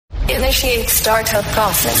Initiate startup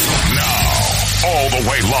process. Now, all the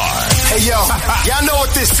way live. Hey, yo, y'all know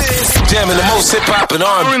what this is. Jamming the most hip-hop and R&B.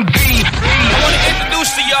 I want to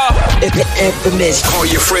introduce to y'all Infamous. Call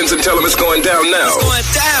your friends and tell them it's going down now. It's going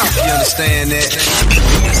down. You understand that?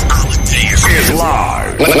 Is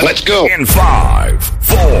live. Let's go. In 5,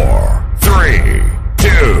 4, 3,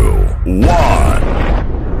 2, 1.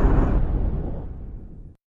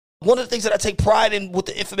 One of the things that I take pride in with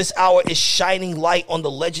the Infamous Hour is shining light on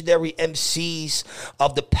the legendary MCs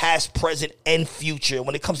of the past, present, and future.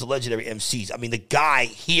 When it comes to legendary MCs, I mean, the guy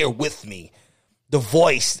here with me, the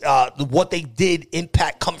voice, what they did,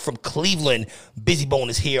 impact coming from Cleveland, Bizzy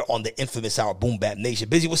Bone is here on the Infamous Hour, Boom Bap Nation.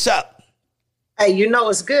 Bizzy, what's up? Hey, you know,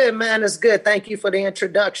 it's good, man. It's good. Thank you for the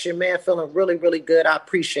introduction, man. Feeling really, really good. I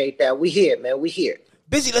appreciate that. We here, man. We here.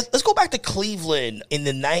 Bizzy, let's go back to Cleveland in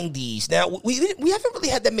the 90s. Now, we haven't really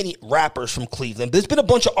had that many rappers from Cleveland. There's been a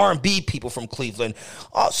bunch of R&B people from Cleveland.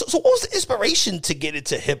 So what was the inspiration to get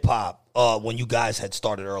into hip-hop when you guys had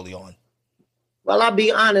started early on? Well, I'll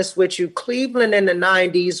be honest with you. Cleveland in the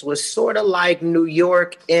 90s was sort of like New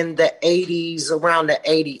York in the 80s, around the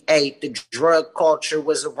 88. The drug culture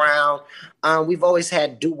was around. We've always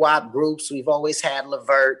had doo-wop groups. We've always had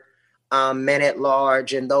Levert. Men at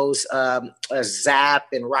Large and those Zapp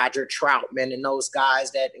and Roger Troutman and those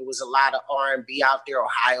guys, that it was a lot of R&B out there,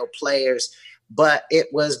 Ohio players, but it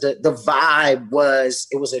was the vibe was,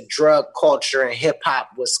 it was a drug culture and hip hop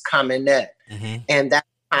was coming in. Mm-hmm. And that's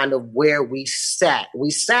kind of where we sat.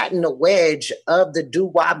 We sat in the wedge of the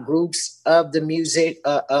doo-wop groups, of the music,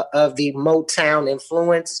 of the Motown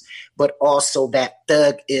influence, but also that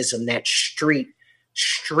thugism, that street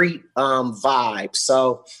vibe.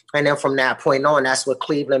 So, and then from that point on, that's what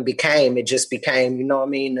Cleveland became. It just became, you know what I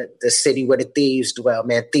mean, the city where the thieves dwell,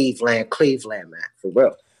 man. Thieveland, Cleveland, man, for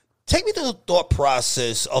real. Take me to the thought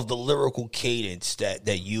process of the lyrical cadence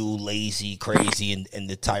that you, Lazy, Crazy, and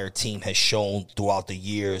the entire team has shown throughout the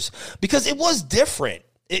years, because it was different.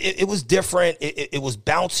 It was different. It was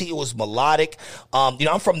bouncy. It was melodic.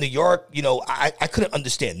 I'm from New York. I couldn't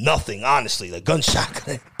understand nothing, honestly, the gunshot.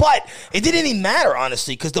 But it didn't even matter,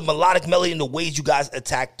 honestly, because the melodic melody and the ways you guys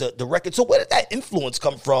attacked the record. So where did that influence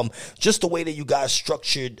come from, just the way that you guys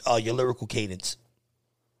structured your lyrical cadence?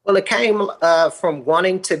 Well, it came from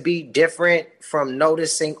wanting to be different, from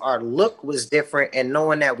noticing our look was different and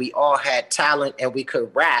knowing that we all had talent and we could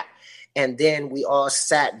rap. And then we all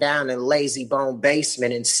sat down in Lazy Bone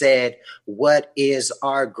basement and said, what is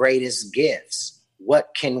our greatest gifts? What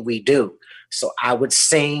can we do? So I would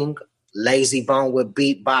sing, Lazy Bone would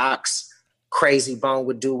beatbox, Crazy Bone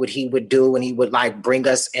would do what he would do, and he would like bring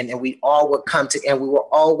us, and we all would come to, and we were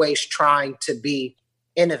always trying to be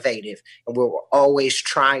innovative, and we were always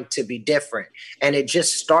trying to be different. And it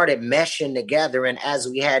just started meshing together. And as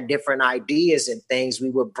we had different ideas and things, we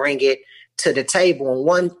would bring it to the table. And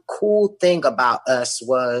one cool thing about us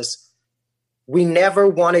was we never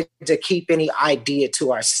wanted to keep any idea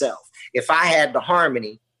to ourselves. If I had the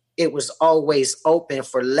harmony, it was always open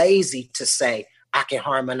for Lazy to say, I can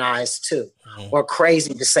harmonize too. Mm-hmm. Or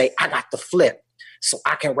Crazy to say, I got the flip, so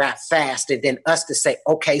I can rap fast. And then us to say,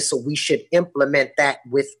 okay, so we should implement that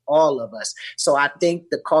with all of us. So I think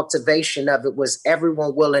the cultivation of it was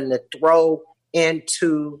everyone willing to throw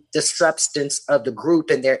into the substance of the group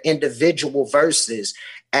and their individual verses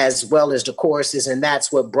as well as the choruses. And that's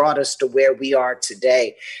what brought us to where we are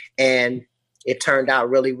today. And it turned out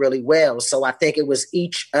really, really well. So I think it was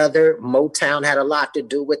each other. Motown had a lot to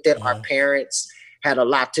do with it. Mm-hmm. Our parents had a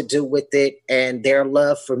lot to do with it, and their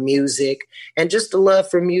love for music and just the love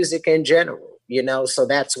for music in general. So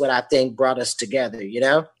that's what I think brought us together,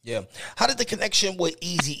 Yeah. How did the connection with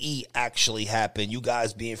Eazy-E actually happen? You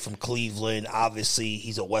guys being from Cleveland, obviously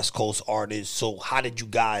he's a West Coast artist. So how did you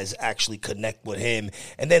guys actually connect with him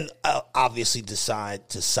and then obviously decide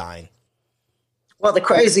to sign? Well, the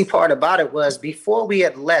crazy part about it was before we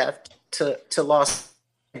had left to Los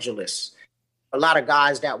Angeles, a lot of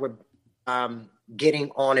guys that were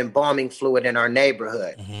getting on embalming fluid in our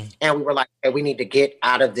neighborhood. Mm-hmm. And we were like, hey, we need to get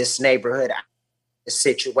out of this neighborhood,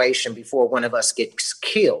 situation before one of us gets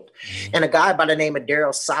killed. Mm-hmm. And a guy by the name of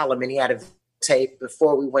Daryl Solomon, he had a tape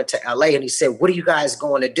before we went to LA, and he said, what are you guys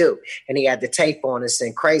going to do? And he had the tape on us,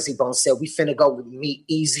 and Crazy Bone said, we finna go meet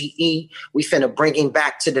Eazy-E. We finna bring him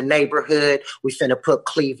back to the neighborhood. We finna put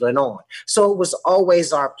Cleveland on. So it was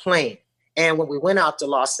always our plan. And when we went out to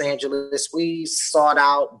Los Angeles, we sought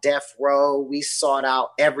out Death Row. We sought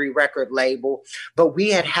out every record label. But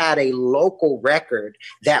we had a local record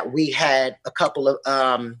that we had a couple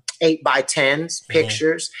of 8x10s,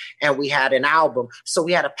 pictures, and we had an album. So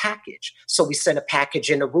we had a package. So we sent a package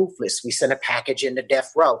into Ruthless. We sent a package into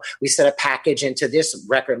Death Row. We sent a package into this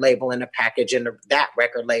record label and a package into that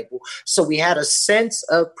record label. So we had a sense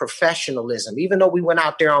of professionalism. Even though we went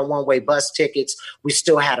out there on one-way bus tickets, we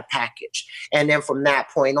still had a package. And then from that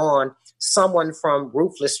point on, someone from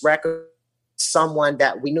Ruthless Records, someone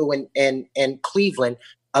that we knew in Cleveland,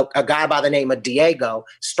 a guy by the name of Diego,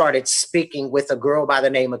 started speaking with a girl by the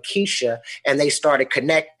name of Keisha, and they started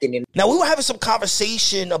connecting. Now, we were having some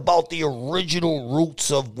conversation about the original roots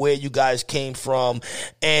of where you guys came from,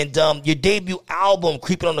 and your debut album,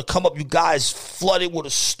 Creeping on the Come Up, you guys flooded with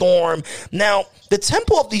a storm. Now, the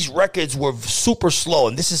tempo of these records were super slow,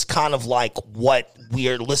 and this is kind of like what we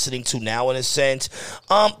are listening to now in a sense.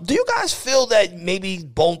 Do you guys feel that maybe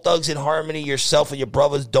Bone Thugs and Harmony, yourself and your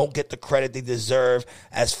brothers, don't get the credit they deserve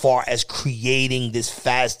as far as creating this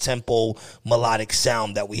fast tempo melodic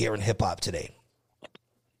sound that we hear in hip hop today?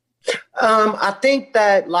 I think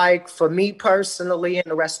that, like, for me personally and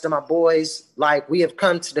the rest of my boys, like, we have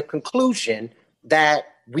come to the conclusion that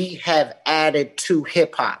we have added to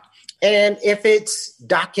hip hop. And if it's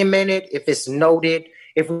documented, if it's noted,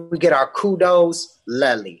 if we get our kudos,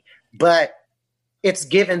 lily. But it's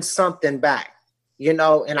given something back, you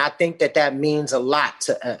know, and I think that that means a lot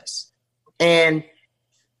to us. And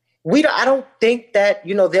I don't think that,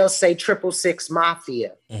 you know, they'll say 666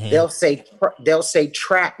 Mafia. Mm-hmm. They'll say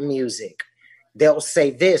trap music. They'll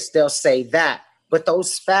say this, they'll say that. But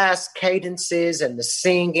those fast cadences and the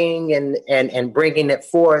singing and bringing it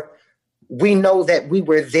forth, we know that we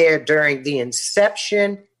were there during the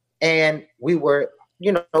inception, and we were,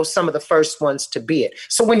 you know, some of the first ones to be it.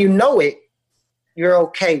 So when you know it, you're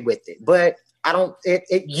okay with it. But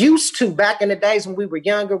it used to, back in the days when we were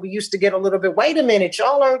younger, we used to get a little bit, wait a minute,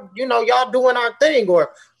 y'all are, you know, y'all doing our thing,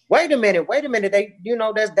 or wait a minute, they, you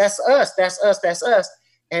know, that's us.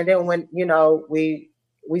 And then when, you know, we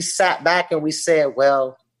sat back and we said,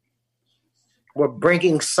 well, we're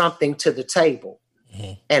bringing something to the table,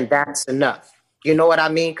 mm-hmm. and that's enough. You know what I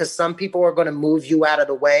mean? Because some people are going to move you out of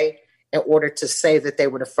the way in order to say that they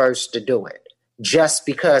were the first to do it, just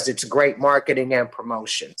because it's great marketing and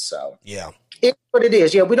promotion. So yeah, it's what it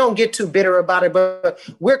is. Yeah, we don't get too bitter about it, but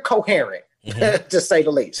we're coherent, mm-hmm. to say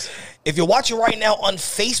the least. If you're watching right now on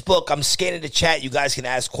Facebook, I'm scanning the chat. You guys can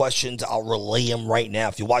ask questions. I'll relay them right now.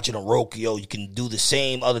 If you're watching on Roku, you can do the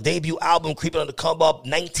same. The debut album, Creeping on the Come Up,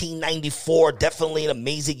 1994. Definitely an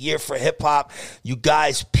amazing year for hip-hop. You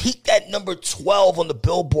guys peaked at number 12 on the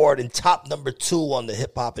Billboard and top number 2 on the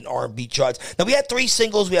hip-hop and R&B charts. Now, we had 3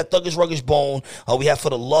 singles. We had Thuggish Ruggish Bone. We had For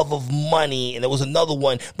the Love of Money, and there was another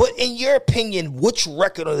one. But in your opinion, which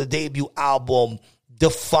record on the debut album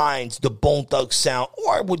defines the Bone Thug sound,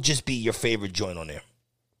 or it would just be your favorite joint on there?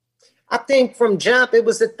 I think from jump, it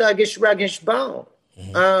was the Thuggish Ruggish Bone.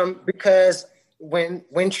 Mm-hmm. Because when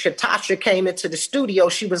Shatasha came into the studio,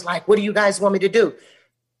 she was like, what do you guys want me to do?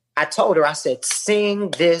 I told her, I said, sing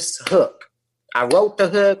this hook. I wrote the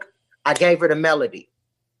hook. I gave her the melody.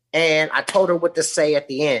 And I told her what to say at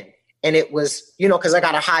the end. And it was, you know, because I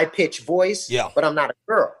got a high-pitched voice, but I'm not a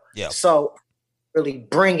girl. Yeah. So really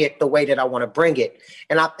bring it the way that I want to bring it.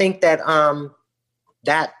 And I think that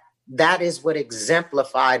that is what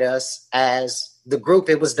exemplified us as the group.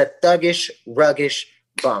 It was the Thuggish Ruggish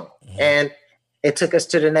Bone. Mm-hmm. And it took us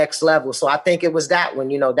to the next level. So I think it was that one,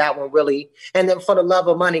 you know, that one really. And then For the Love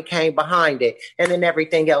of Money came behind it. And then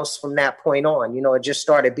everything else from that point on, you know, it just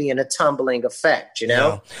started being a tumbling effect, you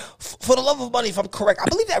know? Yeah. For the Love of Money, if I'm correct, I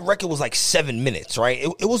believe that record was like 7 minutes, right?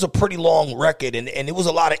 It was a pretty long record, and it was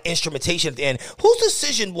a lot of instrumentation at the end. Whose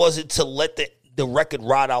decision was it to let the record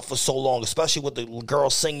ride out for so long, especially with the girl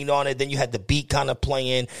singing on it? Then you had the beat kind of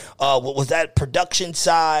playing. Was that production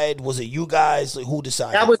side? Was it you guys? Like, who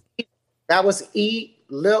decided? That was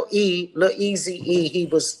Lil Easy E.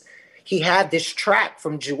 He had this track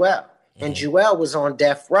from Jewel, and Jewel was on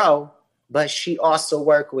Death Row, but she also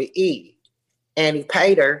worked with E, and he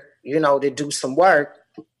paid her, you know, to do some work.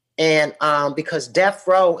 And because Death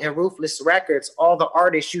Row and Ruthless Records, all the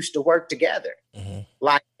artists used to work together,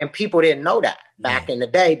 like, and people didn't know that back in the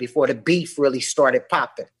day before the beef really started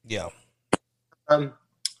popping. Yeah.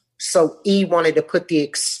 So E wanted to put the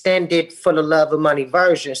extended For the Love of Money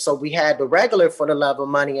version. So we had the regular For the Love of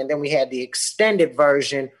Money, and then we had the extended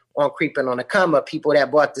version on Creeping on the Come Up. People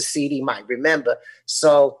that bought the CD might remember.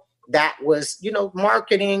 So that was, you know,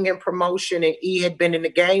 marketing and promotion, and E had been in the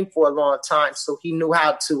game for a long time, so he knew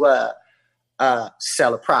how to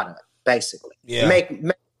sell a product, basically. Yeah.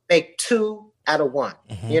 Make 2 out of 1,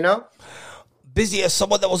 you know? Bizzy, as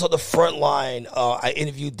someone that was on the front line, I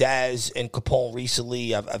interviewed Daz and Capone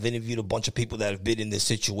recently. I've interviewed a bunch of people that have been in this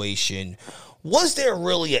situation. Was there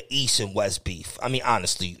really an East and West beef? I mean,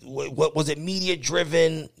 honestly, what was it? Media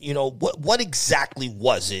driven? You know, what exactly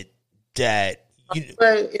was it that?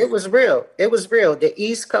 But it was real. It was real. The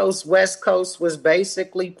East Coast, West Coast was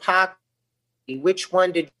basically Pac. Which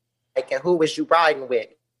one did you like, and who was you riding with?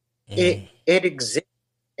 It existed,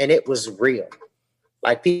 and it was real.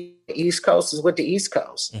 Like people, the East Coast is with the East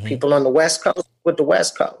Coast. People on the West Coast with the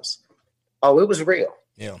West Coast. Oh, it was real.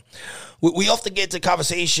 Yeah. We often get to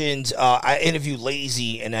conversations. I interviewed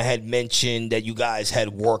Lazy, and I had mentioned that you guys had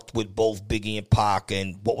worked with both Biggie and Pac,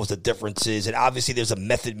 and what was the differences. And obviously, there's a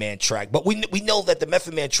Method Man track, but we know that the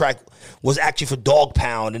Method Man track was actually for Dog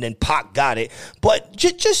Pound, and then Pac got it. But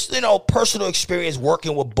just personal experience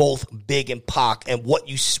working with both Big and Pac, and what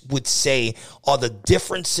you would say are the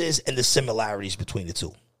differences and the similarities between the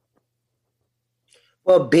two.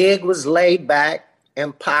 Well, Big was laid back,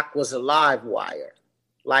 and Pac was a live wire.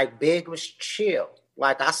 Like Big was chill.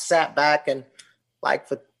 Like I sat back and like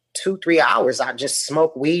for 2-3 hours, I just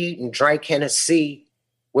smoked weed and drank Hennessy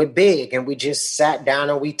with Big. And we just sat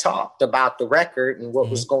down and we talked about the record and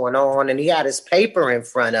what was going on. And he had his paper in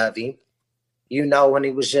front of him, and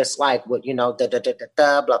he was just like, blah, blah,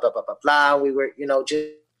 blah, blah, blah. We were, just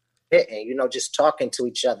hitting, just talking to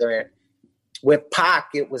each other. And with Pac,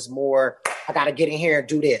 it was more, I got to get in here and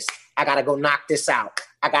do this. I got to go knock this out.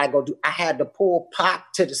 I had to pull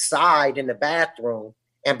Pac to the side in the bathroom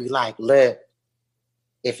and be like, look,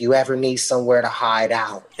 if you ever need somewhere to hide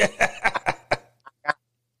out.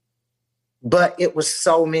 But it was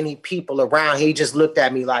so many people around. He just looked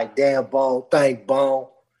at me like, damn, Bone, thank Bone.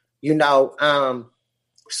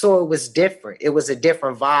 So it was different. It was a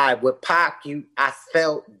different vibe. With Pac, I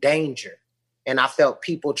felt danger and I felt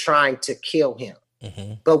people trying to kill him.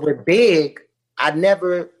 But with Big, I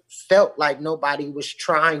never felt like nobody was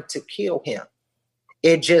trying to kill him.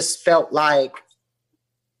 It just felt like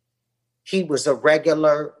he was a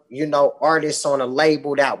regular, artist on a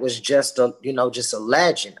label that was just a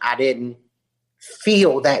legend. I didn't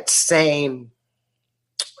feel that same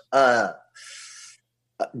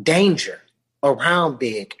danger around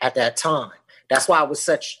Big at that time. That's why it was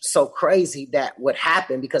so crazy that what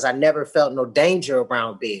happened, because I never felt no danger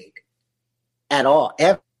around Big at all,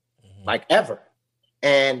 ever, ever.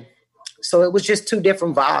 And so it was just two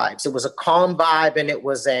different vibes. It was a calm vibe, and it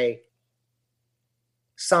was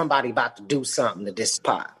somebody about to do something to this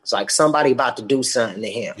Pac. It's like somebody about to do something to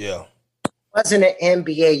him. Yeah. It wasn't an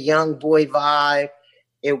NBA young boy vibe.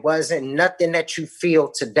 It wasn't nothing that you feel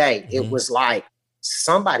today. It was like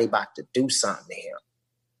somebody about to do something to him.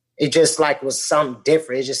 It just was something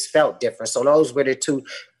different. It just felt different. So those were the two.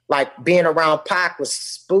 Like being around Pac was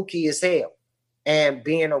spooky as hell. And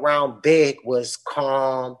being around Big was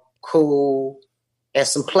calm, cool, and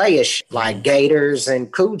some player shit, like Gators and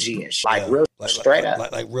Coogee and shit, real straight up.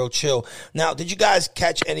 Like real chill. Now, did you guys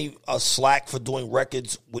catch any slack for doing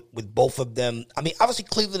records with both of them? I mean, obviously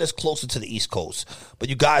Cleveland is closer to the East Coast, but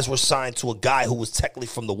you guys were signed to a guy who was technically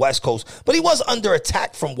from the West Coast, but he was under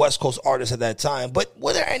attack from West Coast artists at that time. But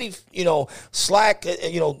were there any, slack,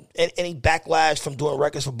 any backlash from doing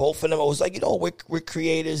records for both of them? It was like, we're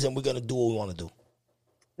creators and we're going to do what we want to do.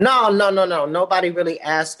 No. Nobody really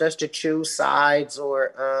asked us to choose sides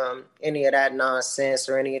or any of that nonsense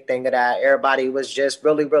or anything of that. Everybody was just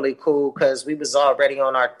really, really cool because we was already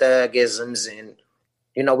on our thugisms and,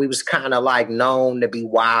 we was kind of like known to be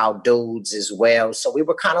wild dudes as well. So we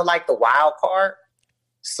were kind of like the wild card.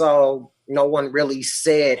 So no one really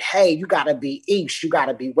said, hey, you got to be East, you got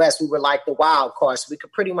to be West. We were like the wild card. So we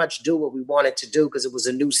could pretty much do what we wanted to do because it was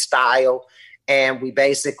a new style. And we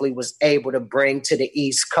basically was able to bring to the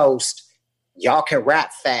East Coast, y'all can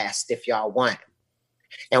rap fast if y'all want.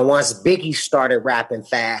 And once Biggie started rapping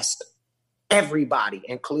fast, everybody,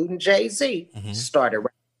 including Jay-Z, started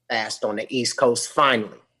rapping fast on the East Coast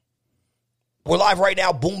finally. We're live right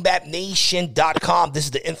now, BoomBapNation.com. This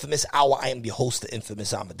is the Infamous Hour. I am your host, the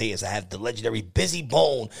Infamous Amadeus. I have the legendary Bizzy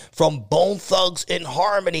Bone from Bone Thugs in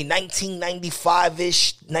Harmony,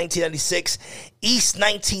 1995-ish, 1996, East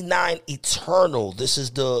 99 Eternal. This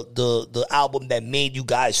is the album that made you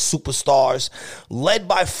guys superstars, led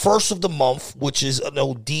by First of the Month, which is an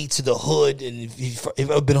OD to the hood. And if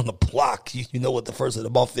you've ever been on the block, you know what the First of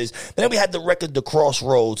the Month is. Then we had the record, The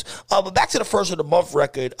Crossroads. But back to the First of the Month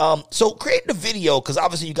record. So creating the video, because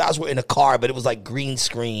obviously you guys were in a car, but it was like green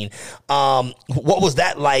screen. What was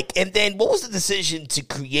that like? And then what was the decision to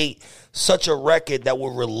create such a record that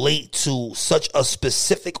would relate to such a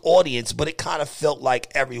specific audience, but it kind of felt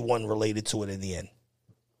like everyone related to it in the end?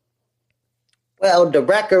 Well, the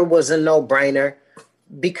record was a no-brainer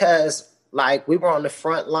because like we were on the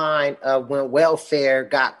front line of when welfare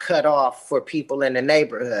got cut off for people in the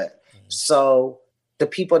neighborhood. So the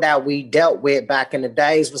people that we dealt with back in the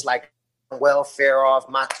days was like, welfare off,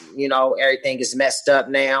 everything is messed up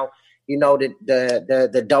now.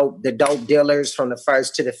 The dope dealers from the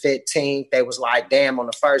 1st to the 15th, they was like, damn, on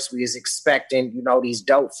the 1st we was expecting, these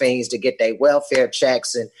dope fiends to get their welfare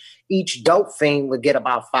checks, and each dope fiend would get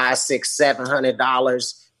about $500, $600,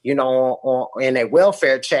 $700, in their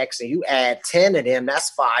welfare checks, and you add 10 of them,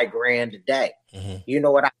 that's $5,000 a day. Mm-hmm. You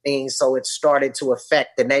know what I mean? So it started to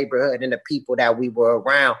affect the neighborhood and the people that we were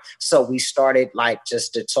around. So we started like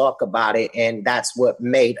just to talk about it, and that's what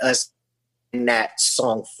made us in that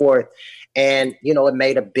song forth. And, it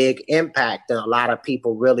made a big impact, and a lot of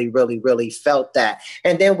people really, really, really felt that.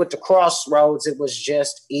 And then with the Crossroads, it was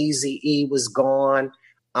just Eazy-E was gone.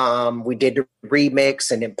 We did the remix,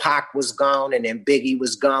 and then Pac was gone, and then Biggie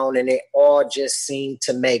was gone, and it all just seemed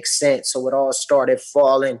to make sense. So it all started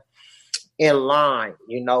falling in line,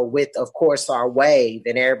 with, of course, our wave.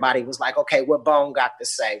 And everybody was like, okay, what Bone got to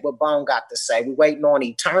say? What Bone got to say? We're waiting on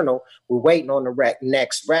Eternal. We're waiting on the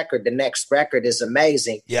next record. The next record is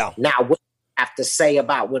amazing. Yeah. Now, what do you have to say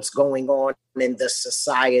about what's going on in the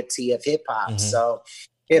society of hip hop? Mm-hmm. So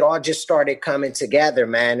it all just started coming together,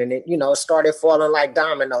 man. And it, started falling like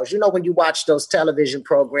dominoes. When you watch those television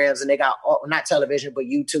programs and they got, not television, but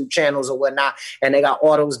YouTube channels or whatnot, and they got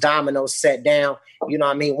all those dominoes set down,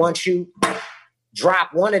 once you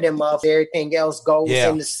drop one of them off, everything else goes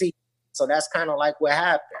in the seat. So that's kind of like what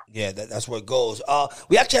happened. Yeah, that's where it goes.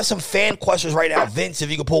 We actually have some fan questions right now. Vince,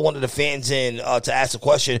 if you could pull one of the fans in to ask a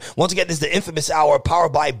question. Once again, this is the Infamous Hour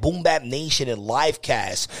powered by Boom Bap Nation and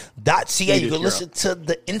Livecast.ca. You can listen to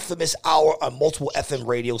the Infamous Hour on multiple FM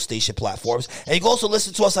radio station platforms. And you can also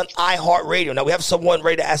listen to us on iHeartRadio. Now, we have someone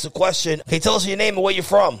ready to ask a question. Can you tell us your name and where you're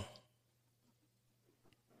from?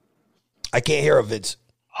 I can't hear her, Vince.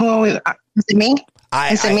 Oh, is it me?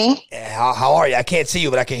 Is it me? How are you? I can't see you,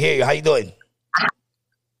 but I can hear you. How you doing?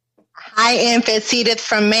 Hi, Inf. It's Edith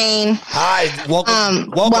from Maine. Hi. Welcome.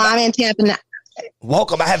 Well, I'm in Tampa now.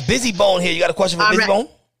 Welcome. I have Bizzy Bone here. You got a question for Bizzy Bone?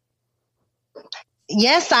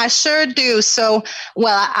 Yes, I sure do. So,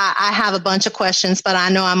 I have a bunch of questions, but I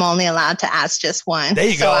know I'm only allowed to ask just one. There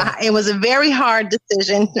you go. It was a very hard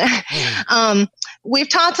decision. We've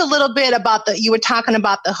talked a little bit about you were talking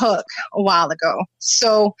about the hook a while ago.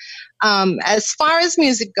 So, as far as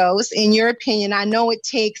music goes, in your opinion, I know it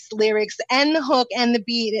takes lyrics and the hook and the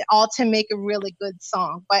beat all to make a really good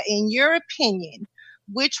song. But in your opinion,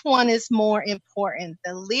 which one is more important,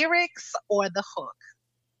 the lyrics or the hook?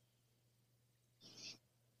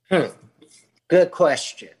 Good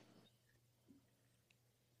question.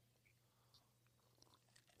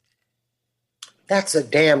 That's a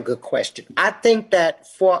damn good question. I think that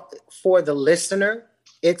for the listener,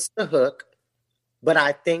 it's the hook. But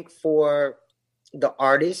I think for the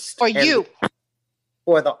artist, for you,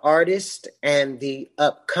 for the artist and the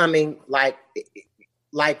upcoming, like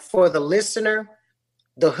for the listener,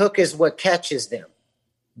 the hook is what catches them.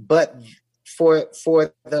 But for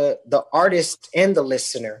the artist and the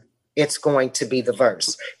listener, it's going to be the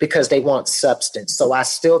verse because they want substance. So I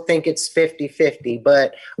still think it's 50-50,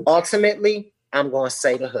 but ultimately I'm going to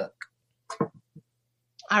say the hook.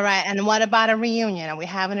 All right. And what about a reunion? Are we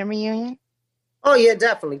having a reunion? Oh, yeah,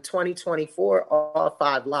 definitely. 2024, all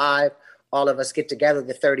 5 live. All of us get together,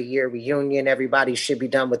 the 30-year reunion. Everybody should be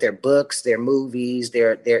done with their books, their movies,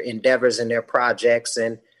 their endeavors, and their projects.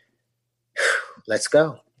 And let's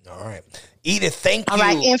go. All right. Edith, thank you. All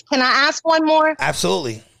right. Can I ask one more?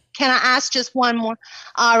 Absolutely. Can I ask just one more?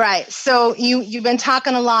 All right. So you've been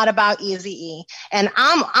talking a lot about Eazy-E. And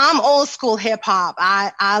I'm old school hip hop.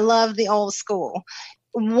 I love the old school.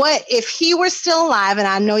 What if he were still alive, and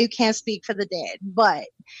I know you can't speak for the dead, but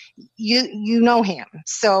you know him.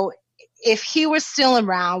 So if he were still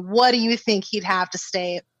around, what do you think he'd have to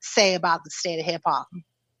say about the state of hip hop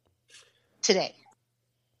today?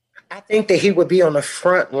 I think that he would be on the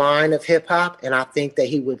front line of hip hop, and I think that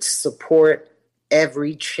he would support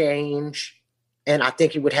every change, and I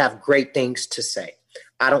think he would have great things to say.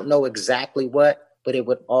 I don't know exactly what, but it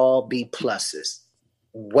would all be pluses.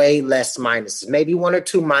 Way less minuses, maybe 1 or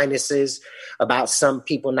 2 minuses about some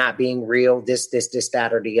people not being real, this, that,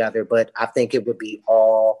 or the other. But I think it would be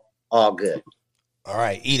all good. All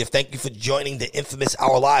right, Edith, thank you for joining the Infamous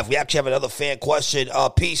Hour Live. We actually have another fan question.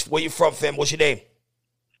 Peace, where you from, fam? What's your name?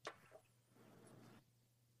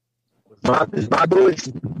 My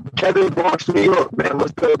boys, Kevin, Bronx, New York, man.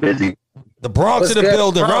 What's good, Bizzy? The Bronx in the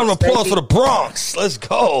building. Round of applause for the Bronx. Let's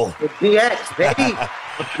go. The DX, baby.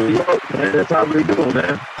 New York, man. That's how we do,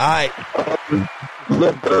 man. All right.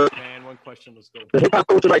 Look, Man, one question. Let's go. the hip hop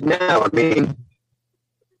culture right now, I mean,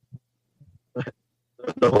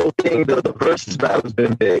 the whole thing, the versus battle's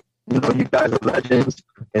been big. You know, you guys are legends,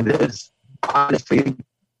 and there's honestly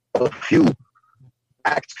a few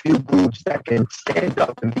groups that can stand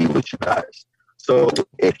up and be with you guys. So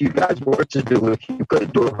if you guys were to do it, if you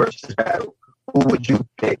could do a versus battle, who would you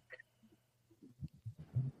pick?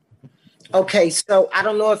 Okay, so I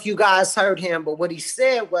don't know if you guys heard him, but what he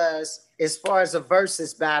said was, as far as a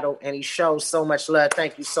versus battle, and he shows so much love.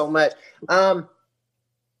 Thank you so much. I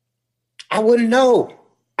wouldn't know.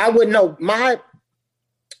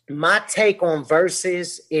 My take on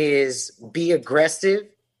versus is be aggressive,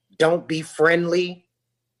 don't be friendly,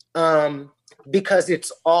 because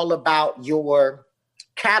it's all about your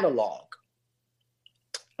catalog.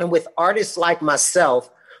 And with artists like myself,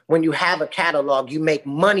 when you have a catalog, you make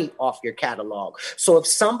money off your catalog. So if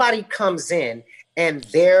somebody comes in and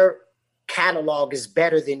their catalog is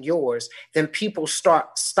better than yours, then people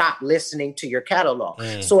stop listening to your catalog.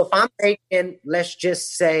 So if I'm making, let's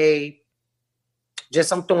just say,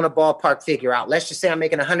 I'm throwing a ballpark figure out. Let's just say I'm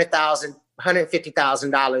making $100,000,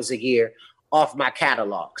 $150,000 a year off my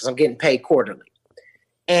catalog because I'm getting paid quarterly.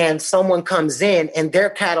 And someone comes in and their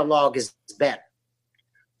catalog is better.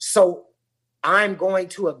 So I'm going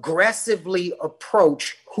to aggressively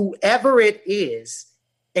approach whoever it is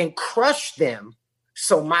and crush them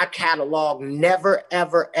so my catalog never,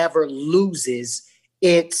 ever, ever loses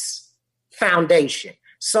its foundation.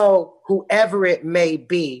 So whoever it may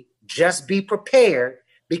be, just be prepared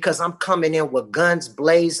because I'm coming in with guns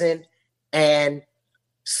blazing. And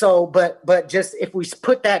so, but just if we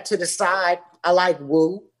put that to the side, I like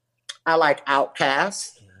Wu. I like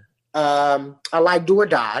Outkast. I like Do or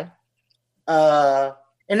Die. And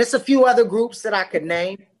there's a few other groups that I could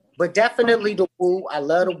name, but definitely the Wu. I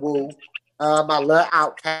love the Wu. I love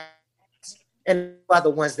Outkast and other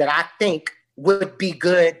ones that I think would be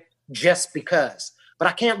good just because. But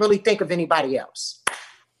I can't really think of anybody else.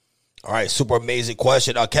 All right, super amazing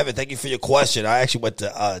question. Kevin, thank you for your question. I actually went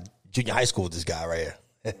to junior high school with this guy right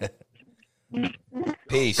here.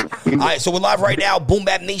 Peace. All right, so we're live right now. Boom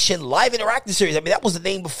Bap Nation live interactive series. I mean, that was the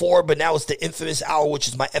name before, but now it's the infamous hour, which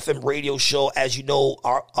is my FM radio show. As you know,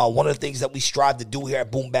 one of the things that we strive to do here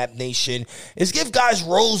at Boom Bap Nation is give guys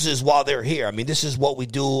roses while they're here. I mean, this is what we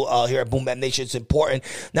do here at Boom Bap Nation. It's important.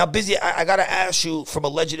 Now, Bizzy, I got to ask you from a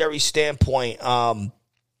legendary standpoint, how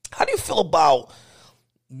do you feel about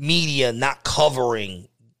media not covering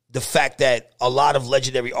the fact that a lot of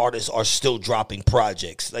legendary artists are still dropping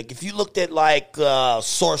projects? Like if you looked at like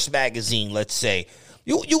Source Magazine, let's say,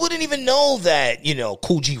 you wouldn't even know that, you know,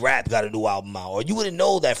 Kool G Rap got a new album out, or you wouldn't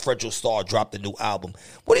know that Fredro Starr dropped a new album.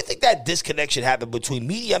 What do you think that disconnection happened between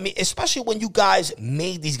media? I mean, especially when you guys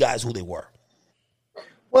made these guys who they were.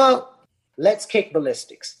 Well, let's kick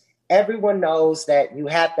ballistics. Everyone knows that you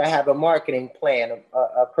have to have a marketing plan,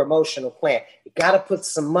 a promotional plan. You got to put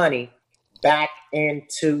some money back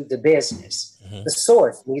into the business. The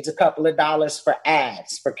Source needs a couple of dollars for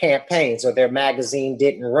ads, for campaigns, or their magazine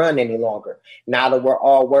didn't run any longer. Now that we're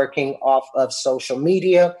all working off of social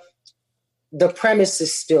media, the premise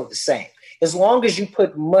is still the same. As long as you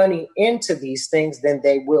put money into these things, then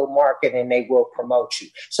they will market and they will promote you.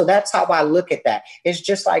 So that's how I look at that. It's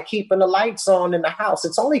just like keeping the lights on in the house.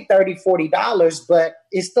 It's only $30, $40, but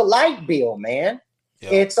it's the light bill, man. Yeah.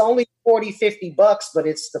 It's only $40, $50, but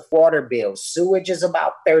it's the water bill. Sewage is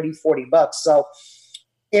about $30, $40. So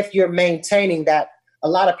if you're maintaining that, a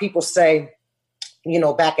lot of people say, you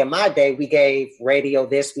know, back in my day, we gave radio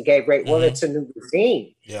this, we gave radio. Well, it's a new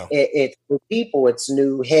regime. Yeah. It's new people, it's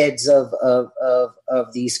new heads of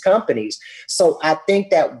these companies. So I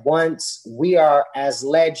think that once we are, as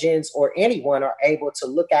legends or anyone, are able to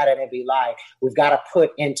look at it and be like, we've got to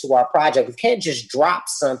put into our project. We can't just drop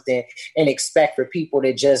something and expect for people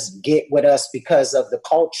to just get with us because of the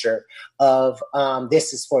culture of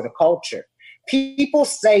this is for the culture. People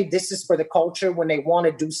say this is for the culture when they want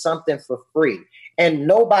to do something for free. And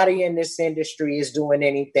nobody in this industry is doing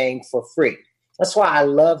anything for free. That's why I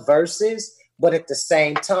love verses. But at the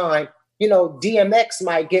same time, you know, DMX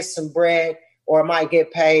might get some bread or might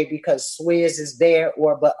get paid because Swizz is there,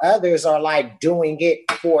 but others are like doing it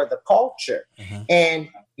for the culture. And,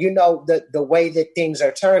 you know, the way that things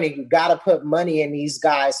are turning, you got to put money in these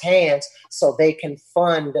guys' hands so they can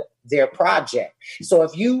fund their project. So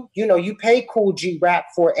if you pay Kool G Rap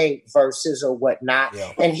for 8 verses or whatnot,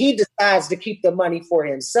 and he decides to keep the money for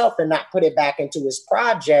himself and not put it back into his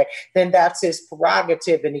project, then that's his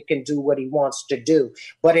prerogative and he can do what he wants to do.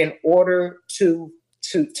 But in order to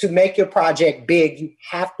to make your project big, you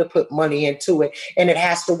have to put money into it, and it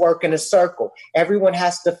has to work in a circle. Everyone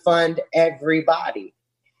has to fund everybody.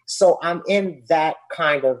 So I'm in that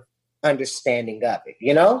kind of understanding of it,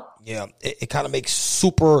 you know? Yeah, it kind of makes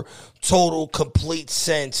super, total, complete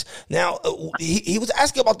sense. Now, he was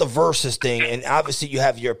asking about the versus thing, and obviously you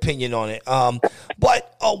have your opinion on it.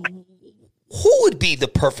 But who would be the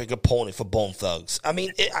perfect opponent for Bone Thugs? I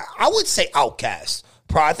mean, I would say Outkast.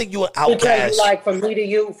 I think you and Outkast. Like from me to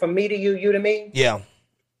you, you to me? Yeah.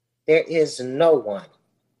 There is no one.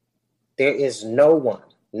 There is no one,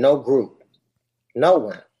 no group, no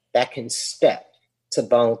one that can step to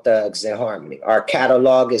Bone Thugs and Harmony. Our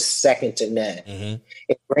catalog is second to none. Mm-hmm.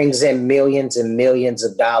 It brings in millions and millions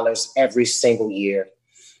of dollars every single year.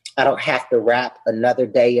 I don't have to rap another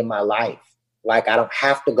day in my life. Like, I don't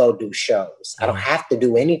have to go do shows. I don't have to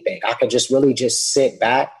do anything. I can just really just sit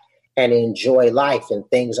back and enjoy life, and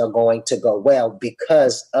things are going to go well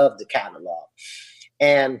because of the catalog.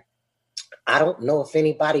 And I don't know if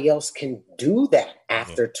anybody else can do that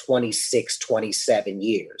after 26, 27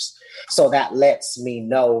 years. So that lets me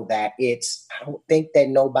know that I don't think that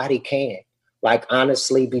nobody can. Like,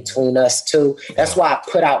 honestly, between us two, that's why I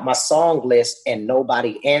put out my song list and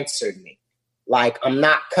nobody answered me. Like, I'm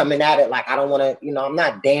not coming at it like I don't want to, I'm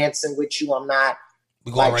not dancing with you. I'm not.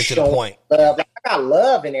 We're going right to the point. Love. Like, I got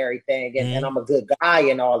love and everything, and I'm a good guy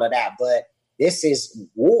and all of that. But this is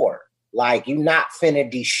war. Like, you're not finna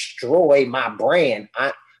destroy my brand.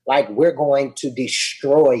 We're going to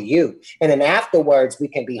destroy you. And then afterwards, we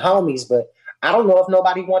can be homies. But I don't know if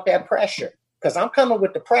nobody want that pressure, because I'm coming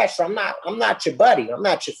with the pressure. I'm not your buddy. I'm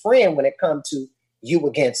not your friend when it comes to you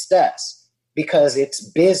against us. Because it's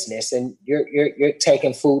business, and you're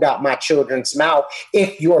taking food out my children's mouth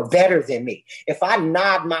if you're better than me. If I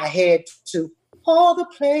nod my head to all the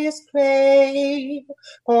players play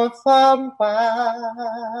on far and wide.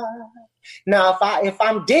 Now, if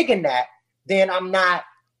I'm digging that, then I'm not,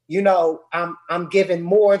 I'm giving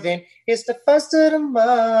more than it's the first of the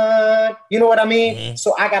month. You know what I mean? Mm-hmm.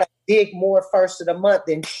 So I gotta dig more first of the month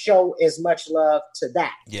than show as much love to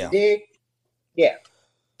that. Yeah. You dig? Yeah.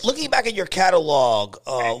 Looking back at your catalog,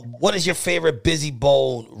 what is your favorite Bizzy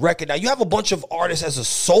Bone record? Now, you have a bunch of artists as a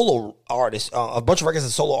solo artist, a bunch of records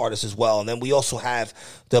as solo artists as well. And then we also have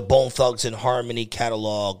the Bone Thugs and Harmony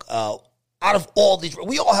catalog. Out of all these,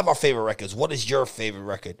 we all have our favorite records. What is your favorite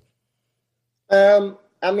record?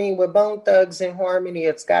 With Bone Thugs and Harmony,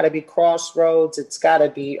 it's got to be Crossroads. It's got to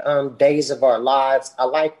be Days of Our Lives. I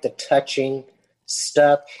like the touching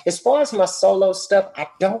stuff. As far as my solo stuff, I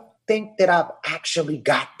don't think that I've actually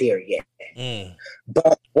got there yet.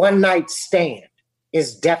 But One Night Stand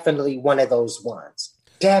is definitely one of those ones.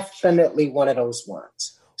 Definitely one of those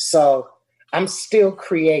ones. So I'm still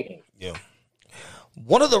creating. Yeah.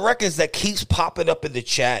 One of the records that keeps popping up in the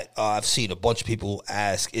chat, I've seen a bunch of people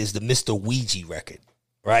ask, is the Mr. Ouija record.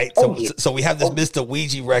 Right? So we have this Mr.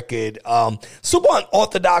 Ouija record, super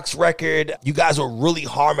unorthodox record. You guys were really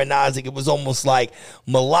harmonizing. It was almost like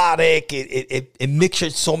melodic. It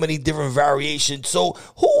mixtured so many different variations. So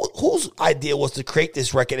whose idea was to create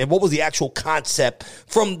this record, and what was the actual concept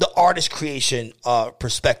from the artist creation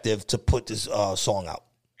perspective to put this song out?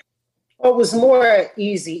 Well, it was more an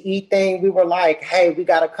Eazy-E thing. We were like, hey, we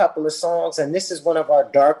got a couple of songs, and this is one of our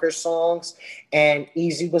darker songs. And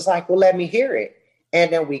Eazy was like, well, let me hear it.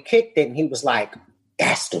 And then we kicked it, and he was like,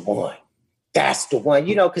 that's the one. That's the one.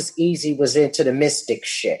 Because Eazy was into the mystic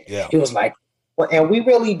shit. Yeah. He was like, well, and we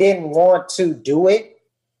really didn't want to do it.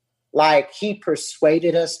 Like, he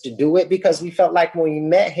persuaded us to do it because we felt like when we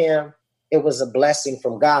met him, it was a blessing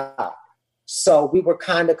from God. So we were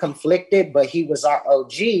kind of conflicted, but he was our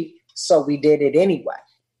OG, so we did it anyway.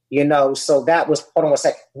 So that was, hold on a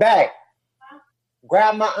second. Babe.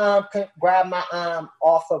 Grab my arm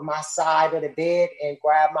off of my side of the bed and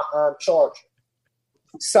grab my charger.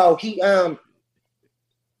 So he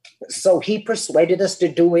persuaded us to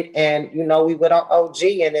do it, and we with our OG,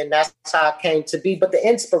 and then that's how it came to be. But the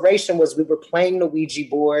inspiration was we were playing the Ouija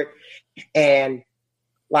board and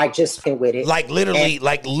just with it, like literally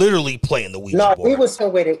playing the Ouija board. No, we was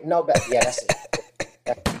with it. No, but yeah, that's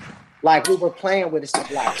it. Like we were playing with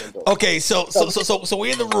it. Okay, so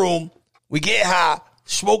we're in the room. We get high,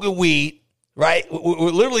 smoking weed, right?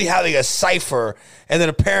 We're literally having a cipher, and then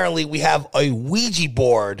apparently we have a Ouija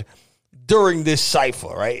board during this cipher,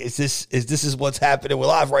 right? Is this what's happening? We're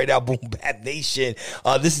live right now, Boom Bap Nation.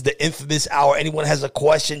 This is the infamous hour. Anyone has a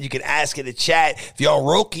question, you can ask in the chat. If you're on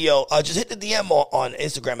Rokio, just hit the DM on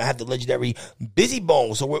Instagram. I have the legendary Bizzy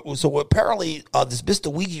Bone. So apparently this Mr.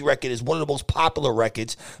 Ouija record is one of the most popular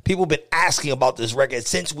records. People have been asking about this record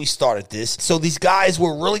since we started this. So these guys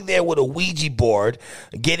were really there with a Ouija board,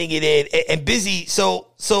 getting it in, and Bizzy. So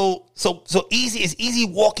Easy is Easy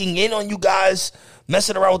walking in on you guys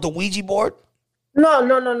messing around with the Ouija board?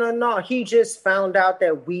 No. He just found out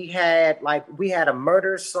that we had a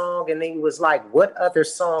murder song, and he was like, "What other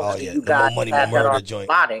songs do you guys have that are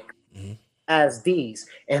melodic as these?"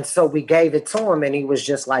 And so we gave it to him, and he was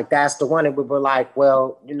just like, "That's the one." And we were like,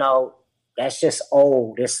 "Well, that's just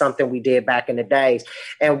old. It's something we did back in the days."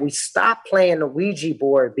 And we stopped playing the Ouija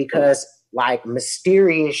board because like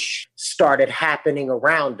mysterious started happening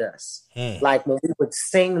around us. Like when we would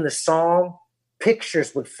sing the song,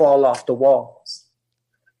 pictures would fall off the walls.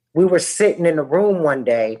 We were sitting in the room one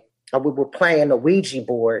day and we were playing the Ouija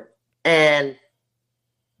board, and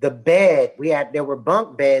the bed, there were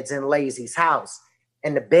bunk beds in Lazy's house,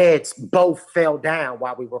 and the beds both fell down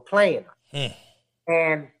while we were playing them.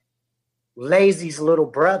 And Lazy's little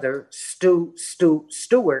brother,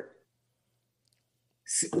 Stewart,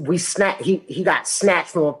 he got snatched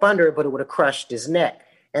from up under it, but it would have crushed his neck.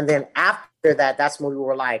 And then after that, that's when we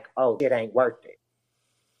were like, "Oh, it ain't worth it."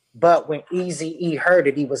 But when Eazy-E heard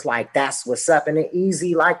it, he was like, "That's what's up." And then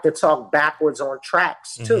Eazy liked to talk backwards on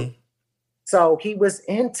tracks too. So he was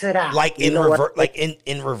into that. Like in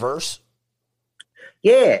reverse?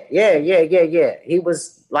 Yeah. He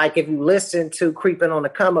was like, if you listen to Creeping on the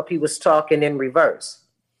Come Up, he was talking in reverse.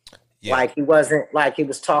 Yeah. Like he wasn't like he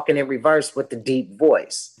was talking in reverse with the deep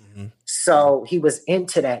voice. So he was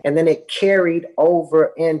into that. And then it carried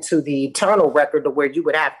over into the Eternal record to where you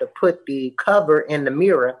would have to put the cover in the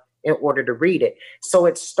mirror in order to read it. So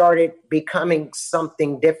it started becoming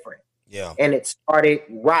something different. Yeah. And it started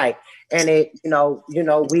right. And it,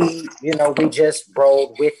 we just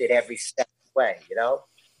rolled with it every step of the way,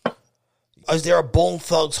 Is there a Bone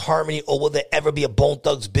Thugs harmony, or will there ever be a Bone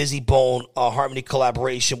Thugs Bizzy Bone harmony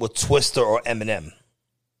collaboration with Twista or Eminem?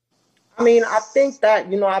 I mean, I think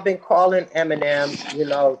that, I've been calling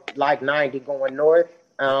Eminem, like 90 going north.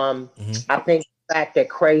 I think the fact that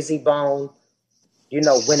Crazy Bone,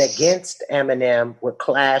 went against Eminem with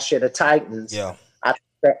Clash of the Titans. Yeah. I think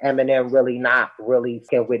that Eminem not really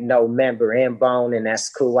with no member in Bone, and that's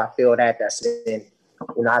cool. I feel that. That's it.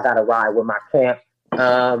 I got to ride with my camp.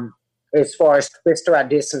 As far as Twister, I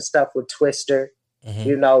did some stuff with Twister, as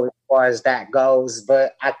far as that goes.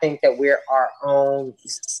 But I think that we're our own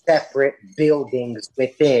separate buildings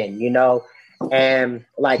within, and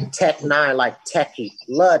like Tech Nine, like Techie,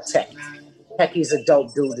 love Tech. Techie's a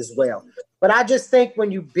dope dude as well. But I just think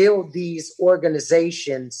when you build these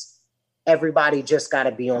organizations, everybody just got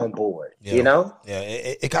to be on board, Yeah,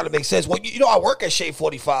 it kind of makes sense. Well, I work at Shade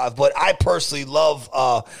 45, but I personally love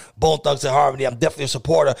Bone Thugs and Harmony. I'm definitely a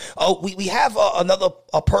supporter. Oh, we have another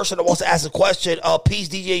person that wants to ask a question. Peace,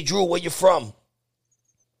 DJ Drew, where you from?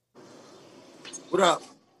 What up,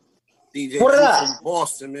 DJ What Drew up? from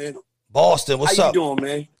Boston, man. Boston, what's up? How you doing,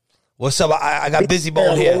 man? What's up? I got Bizzy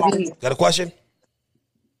Bone here. Got a question?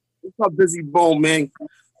 What's up, Bizzy Bone, man?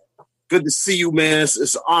 Good to see you, man.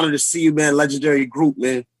 It's an honor to see you, man. Legendary group,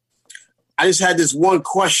 man. I just had this one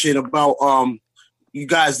question about you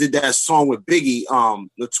guys did that song with Biggie,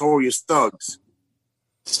 Notorious Thugs.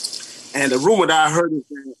 And the rumor that I heard is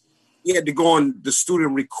that he had to go on the studio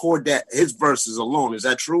and record that his verses alone. Is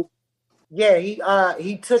that true? Yeah,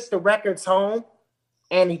 he took the records home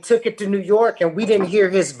and he took it to New York, and we didn't hear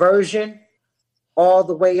his version all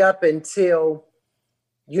the way up until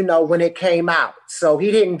when it came out. So he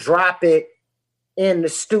didn't drop it in the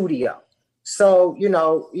studio. So,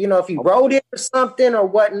 if he wrote it or something or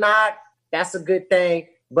whatnot, that's a good thing.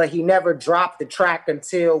 But he never dropped the track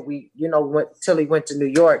until till he went to New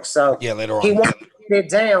York. So yeah, later on. He wanted to get it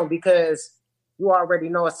down because you already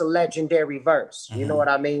know it's a legendary verse. You know what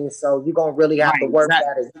I mean? So you're going to really have to work at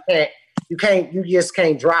it. You just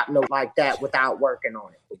can't drop no like that without working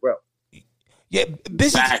on it, for real. Yeah,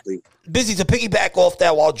 Bizzy, to piggyback off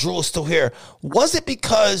that while Drew is still here, was it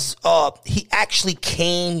because he actually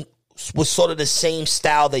came with sort of the same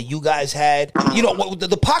style that you guys had?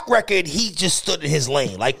 The Pac record, he just stood in his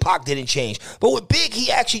lane. Like, Pac didn't change. But with Big, he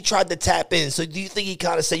actually tried to tap in. So do you think he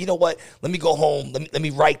kind of said, you know what, let me go home, let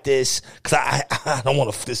me write this, because I don't want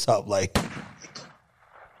to f this up? Like,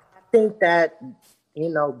 I think that,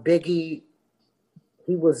 Biggie,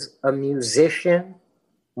 he was a musician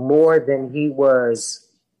more than he was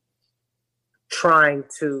trying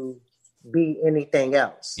to be anything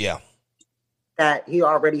else. Yeah. that he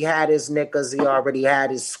already had his niggas, he already had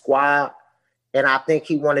his squad, and I think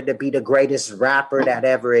he wanted to be the greatest rapper that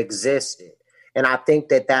ever existed. And I think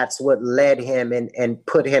that that's what led him and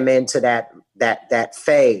put him into that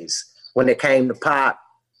phase. When it came to Pac,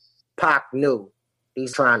 Pac knew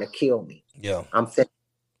he's trying to kill me. Yeah,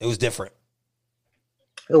 it was different.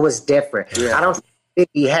 It was different. Yeah. I don't think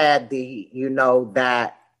he had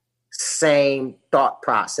that same thought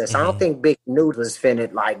process. I don't think Big Nude was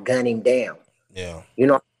finna like gun him down. Yeah.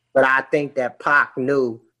 But I think that Pac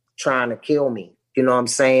knew trying to kill me. You know what I'm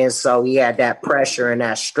saying? So he had that pressure and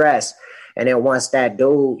that stress. And then once that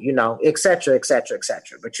dude, et cetera, et cetera, et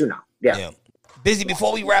cetera. But yeah. Bizzy,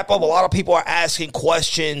 before we wrap up, a lot of people are asking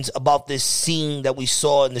questions about this scene that we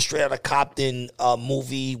saw in the Straight Outta Compton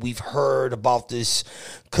movie. We've heard about this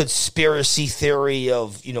conspiracy theory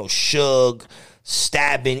of, Suge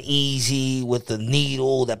stabbing Easy with the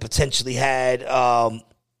needle that potentially had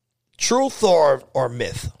truth or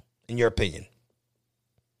myth, in your opinion?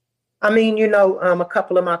 I mean, a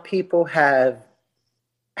couple of my people have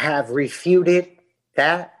refuted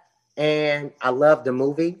that, and I love the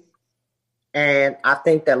movie. And I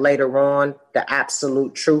think that later on, the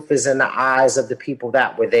absolute truth is in the eyes of the people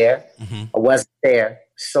that were there. I wasn't there,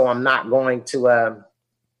 so I'm not going to,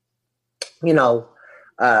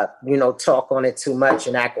 talk on it too much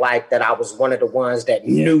and act like that I was one of the ones that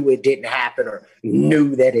knew it didn't happen or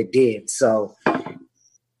knew that it did. So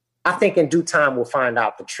I think in due time we'll find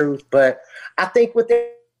out the truth. But I think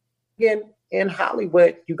in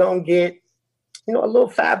Hollywood, you're gonna get, a little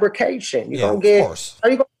fabrication. You're gonna get. Of course.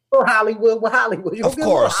 Are you gonna go Hollywood with Hollywood? Of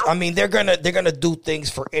course. I mean, they're gonna do things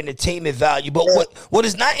for entertainment value. But what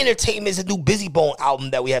is not entertainment is the new Bizzy Bone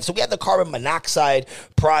album that we have. So we had the Carbon Monoxide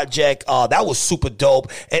project. That was super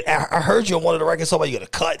dope. And I heard you on one of the records talking about you got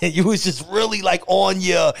a cut, and you was just really like on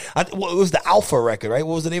your. It was the Alpha record, right?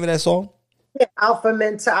 What was the name of that song? Yeah, Alpha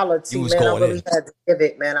Mentality, man. I really had to give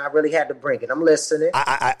it, man. I really had to bring it. I'm listening.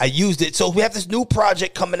 I used it. So we have this new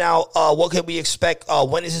project coming out. What can we expect?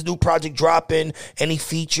 When is this new project dropping? Any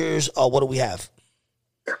features? What do we have?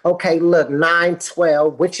 Okay, look,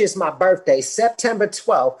 9/12, which is my birthday, September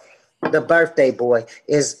 12th. The birthday boy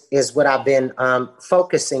is what I've been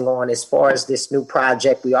focusing on as far as this new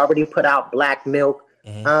project. We already put out Black Milk.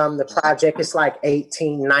 The project is like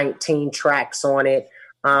 18, 19 tracks on it.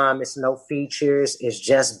 It's no features. It's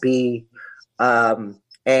just B. And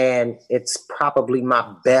it's probably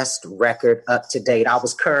my best record up to date. I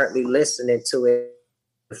was currently listening to it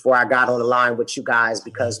before I got on the line with you guys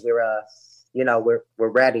because we're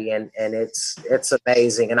ready and it's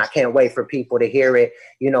amazing. And I can't wait for people to hear it.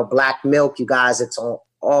 Black Milk, you guys, it's on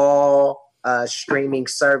all streaming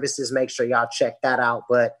services. Make sure y'all check that out.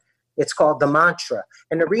 But it's called The Mantra.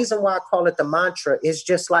 And the reason why I call it The Mantra is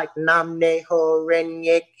just like Namne Ho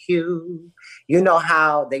Renye Kyu. You know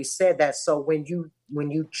how they said that. So when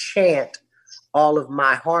you chant all of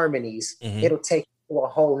my harmonies, it'll take you to a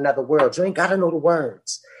whole nother world. You ain't got to know the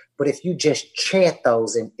words. But if you just chant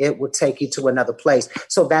those, and it will take you to another place.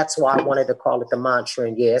 So that's why I wanted to call it The Mantra.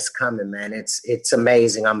 And yeah, it's coming, man. It's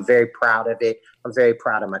amazing. I'm very proud of it. I'm very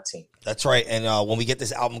proud of my team. That's right. And when we get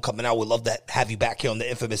this album coming out, we'd love to have you back here on the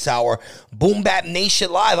Infamous Hour. Boom Bap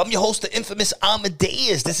Nation Live. I'm your host, the Infamous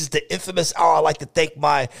Amadeus. This is the Infamous Hour. I'd like to thank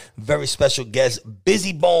my very special guest,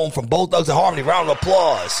 Bizzy Bone from Both Thugs and Harmony. Round of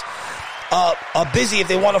applause. Bizzy, if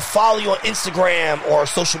they want to follow you on Instagram or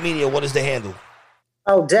social media, what is the handle?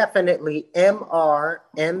 Oh, definitely. MRMCCANE.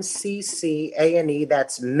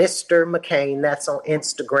 That's Mr. McCain. That's on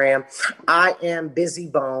Instagram. I am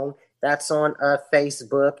Bizzy Bone. That's on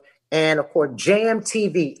Facebook. And of course, Jam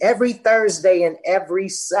TV. Every Thursday and every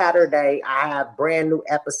Saturday, I have brand new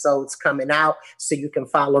episodes coming out. So you can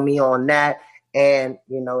follow me on that. And,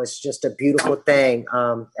 it's just a beautiful thing.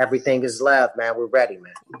 Everything is love, man. We're ready,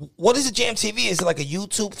 man. What is a Jam TV? Is it like a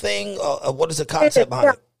YouTube thing? What is the concept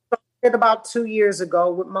behind it? About 2 years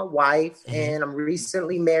ago with my wife, and I'm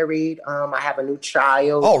recently married. I have a new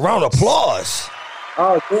child. Oh, round of applause.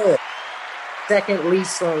 Oh, good. Second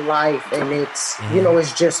lease on life, and it's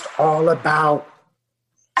it's just all about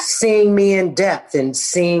seeing me in depth and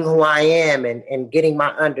seeing who I am and getting my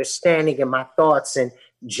understanding and my thoughts and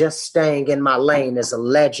just staying in my lane as a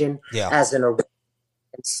legend, as an original,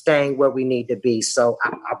 and staying where we need to be. So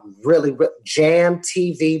I really Jam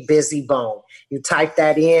TV Bizzy Bone. You type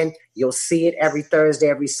that in, you'll see it every Thursday,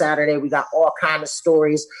 every Saturday. We got all kind of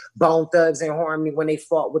stories. Bone Thugs and Harmony when they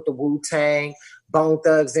fought with the Wu-Tang. Bone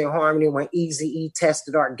Thugs and Harmony when Eazy-E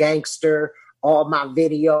tested our gangster. All my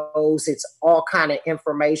videos. It's all kind of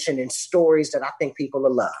information and stories that I think people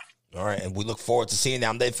will love. All right, and we look forward to seeing that.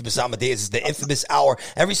 I'm the Infamous Amadeus. It's the Infamous Hour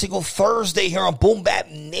every single Thursday here on Boom Bap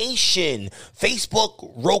Nation.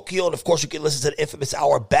 Facebook, Roku, and of course you can listen to the Infamous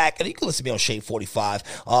Hour back. And you can listen to me on Shade 45.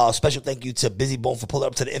 Special thank you to Bizzy Bone for pulling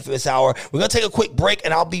up to the Infamous Hour. We're going to take a quick break,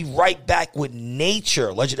 and I'll be right back with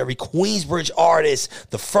Nature, legendary Queensbridge artist,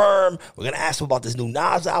 The Firm. We're going to ask him about this new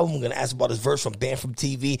Nas album. We're going to ask him about his verse from Banned from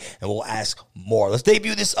TV, and we'll ask more. Let's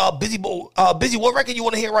debut this Bizzy Bone. Bizzy, what record you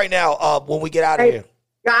want to hear right now when we get out of here?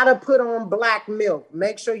 Gotta put on Black Milk.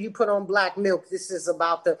 Make sure you put on Black Milk. This is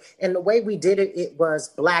about and the way we did it, it was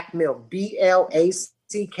Black Milk,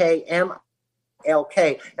 BLACKMLK,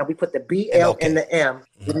 and we put the BL and the M.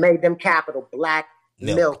 We made them capital, Black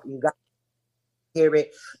Milk. You got to hear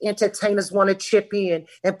it. Entertainers want to chip in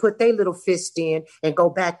and put their little fist in and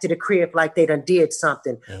go back to the crib like they done did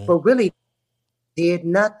something, but really did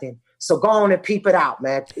nothing. So go on and peep it out,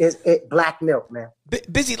 man. It's Black Milk, man.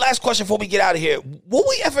 Bizzy, last question before we get out of here. Will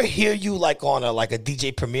we ever hear you like on a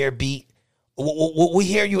DJ Premier beat? Will we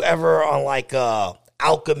hear you ever on like a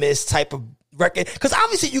Alchemist type of record? Because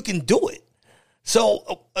obviously you can do it.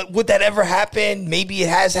 So would that ever happen? Maybe it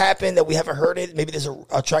has happened that we haven't heard it. Maybe there's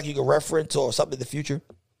a track you can reference or something in the future.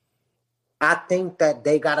 I think that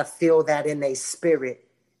they got to feel that in their spirit,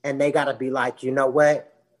 and they got to be like, you know what?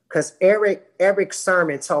 Because Eric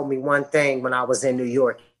Sermon told me one thing when I was in New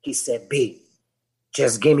York. He said, B,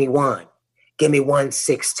 just give me one. Give me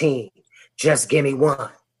 116. Just give me one.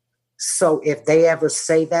 So if they ever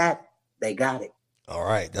say that, they got it. All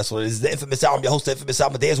right. That's what it is. The Infamous Hour. I'm your host, the Infamous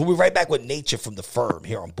Amadeus. We'll be right back with Nature from The Firm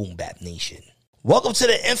here on Boom Bap Nation. Welcome to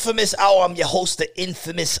the Infamous Hour. I'm your host, the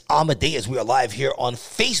Infamous Amadeus. We are live here on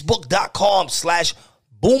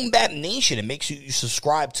Facebook.com/Boom Bap Nation, and make sure you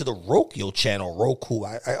subscribe to the Roku channel. Roku,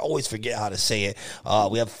 I always forget how to say it.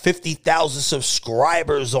 We have 50,000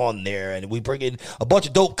 subscribers on there, and we bring in a bunch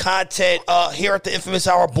of dope content here at the Infamous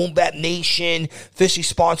Hour, Boom Bap Nation, officially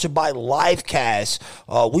sponsored by Livecast.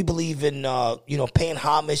 We believe in paying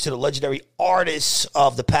homage to the legendary artists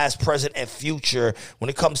of the past, present, and future.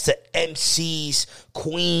 When it comes to MCs,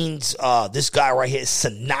 Queens, this guy right here is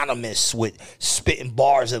synonymous with spitting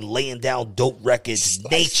bars and laying down dope records.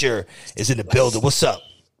 Nature is in the building. What's up?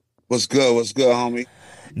 What's good? What's good, homie?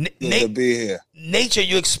 Good to be here. Nature,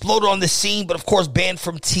 you exploded on the scene, but of course, Banned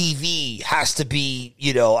from TV has to be,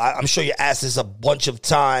 I'm sure you asked this a bunch of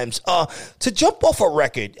times. To jump off a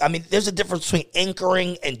record, I mean, there's a difference between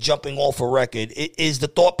anchoring and jumping off a record. Is the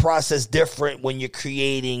thought process different when you're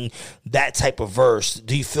creating that type of verse?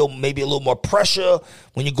 Do you feel maybe a little more pressure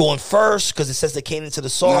when you're going first because it says they came into the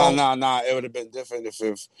song? No. It would have been different if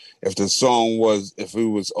the song was, if we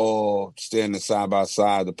was all standing side by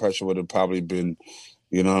side, the pressure would have probably been,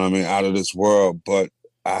 you know what I mean, out of this world. But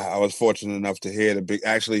I was fortunate enough to hear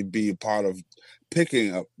actually be a part of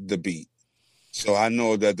picking up the beat. So I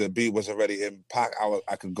know that the beat was already in pocket.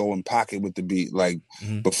 I could go in pocket with the beat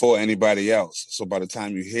before anybody else. So by the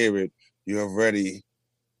time you hear it, you're already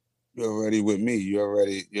with me. You're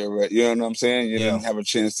already. You know what I'm saying? You didn't have a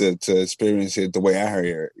chance to experience it the way I heard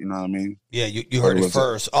it. You know what I mean? Yeah, you heard it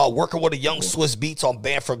first. Working with a young Swiss Beats on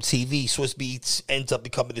Banned from TV. Swiss Beats ends up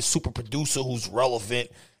becoming this super producer who's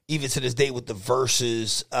relevant even to this day with the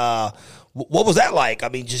verses. What was that like? I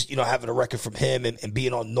mean, just having a record from him and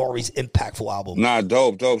being on Nori's impactful album. Nah,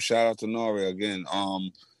 dope. Shout out to Nori again.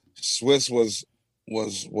 Swiss was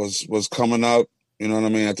coming up. You know what I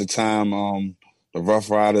mean? At the time, the Rough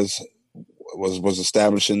Riders was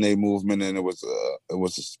establishing their movement, and it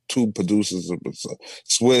was two producers. It was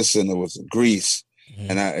Swiss and it was Grease.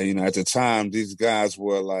 And at the time, these guys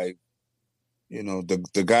were like,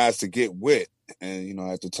 the guys to get with. And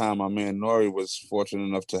at the time, my man Nori was fortunate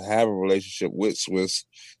enough to have a relationship with Swiss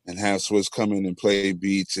and have Swiss come in and play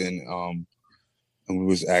beats, and we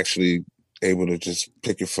was actually able to just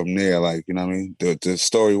pick it from there. Like, you know what I mean? The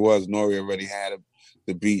story was Nori already had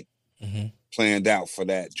the beat planned out for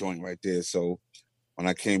that joint right there. So when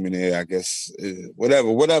I came in there, I guess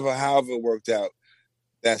whatever, however it worked out,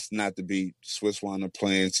 that's not the beat. Swiss wound up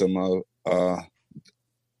playing some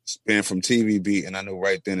Banned from TV beat, and I knew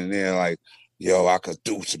right then and there, like, yo, I could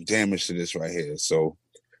do some damage to this right here. So,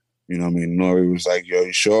 you know what I mean? Nori was like, yo,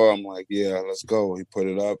 you sure? I'm like, yeah, let's go. He put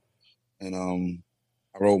it up, and I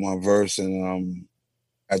wrote my verse, and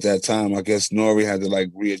at that time, I guess Nori had to like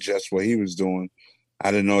readjust what he was doing.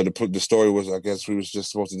 I didn't know the story was, I guess we was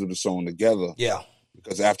just supposed to do the song together. Yeah.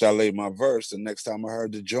 Because after I laid my verse, the next time I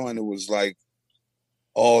heard the joint, it was like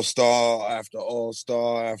all-star after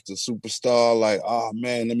all-star after superstar. Like, oh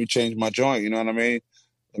man, let me change my joint. You know what I mean?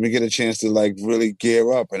 Let me get a chance to like really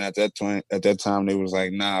gear up. And at that time, they was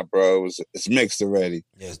like, nah, bro, it's mixed already.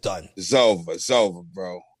 Yeah, it's done. It's over,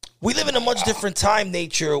 bro. We live in a much different time,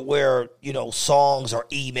 Nature, where, you know, songs are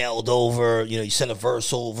emailed over, you know, you send a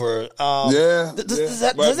verse over. But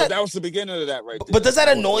that was the beginning of that right there. But does that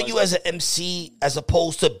annoy you as an MC as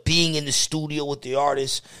opposed to being in the studio with the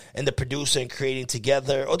artist and the producer and creating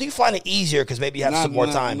together? Or do you find it easier because maybe you have some more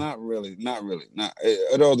time? Not really.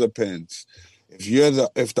 It all depends.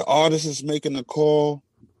 If the artist is making a call,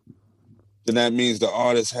 then that means the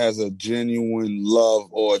artist has a genuine love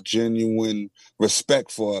or a genuine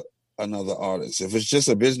respect for another artist. If it's just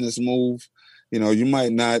a business move, you know, you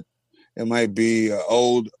might not. It might be an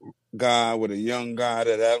old guy with a young guy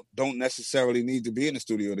that don't necessarily need to be in the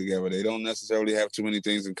studio together. They don't necessarily have too many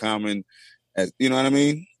things in common, as you know what I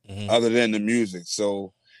mean, other than the music.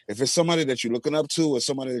 So if it's somebody that you're looking up to or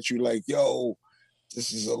somebody that you like, yo,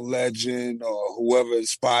 this is a legend, or whoever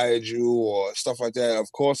inspired you or stuff like that,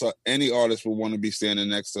 of course, any artist would want to be standing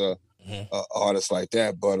next to an artist like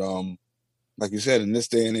that. But like you said, in this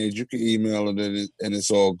day and age, you can email it and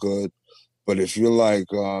it's all good. But if you're like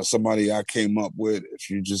somebody I came up with, if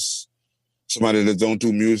you just somebody that don't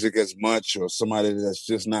do music as much or somebody that's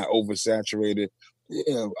just not oversaturated,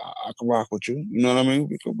 yeah, I can rock with you. You know what I mean?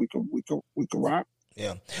 We could rock.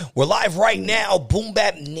 Yeah. We're live right now, Boom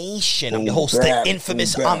Bap Nation. I'm your host, the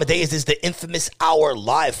infamous Amadeus. This is the infamous Hour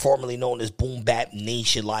Live, formerly known as Boom Bap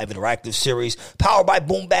Nation Live Interactive Series, powered by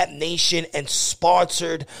Boom Bap Nation and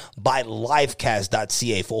sponsored by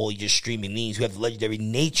Livecast.ca for all your streaming needs. We have the legendary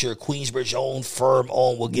Nature, Queensbridge owned, firm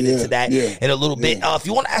owned. We'll get into that in a little bit. If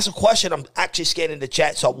you want to ask a question, I'm actually scanning the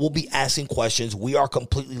chat, so we'll be asking questions. We are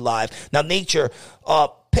completely live. Now, Nature,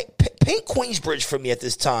 paint Queensbridge for me at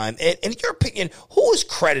this time. And in your opinion, who is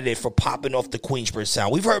credited for popping off the Queensbridge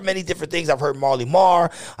sound? We've heard many different things. I've heard Marley Marr.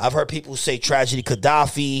 I've heard people say Tragedy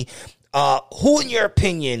Gaddafi. Who, in your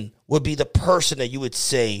opinion, would be the person that you would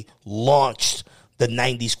say launched the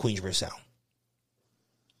 90s Queensbridge sound?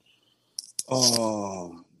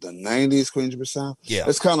 The 90s Queensbridge sound? Yeah.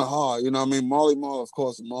 It's kind of hard. You know what I mean? Marley Marr, of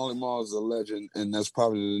course. Marley Marr is a legend, and that's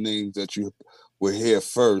probably the names that you would hear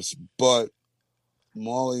first. But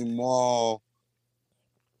Marley Marr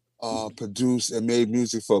produced and made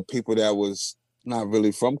music for people that was not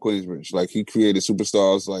really from Queensbridge. Like, he created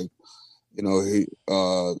superstars like, you know,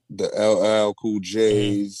 the LL Cool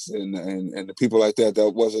J's and the people like that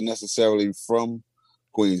wasn't necessarily from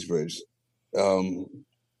Queensbridge.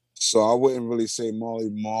 So I wouldn't really say Marley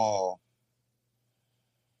Marr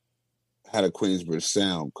had a Queensbridge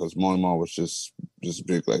sound, because Marley Marr was just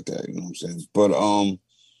big like that. You know what I'm saying? But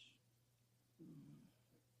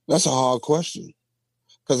that's a hard question,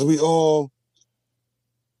 because we all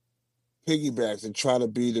piggybacked and try to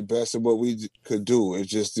be the best of what we could do. It's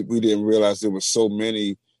just that we didn't realize there were so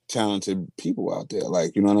many talented people out there.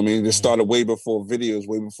 Like, you know what I mean? This started way before videos,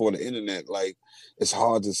 way before the internet. Like, it's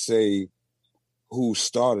hard to say who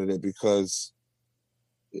started it, because,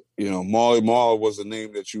 you know, Marley Marr was a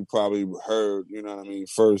name that you probably heard, you know what I mean,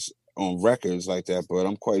 first on records like that. But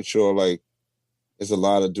I'm quite sure, like, there's a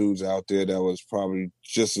lot of dudes out there that was probably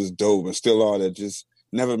just as dope and still are, that just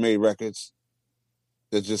never made records,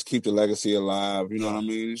 that just keep the legacy alive. You know what I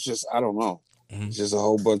mean? It's just, I don't know. It's just a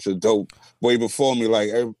whole bunch of dope way before me.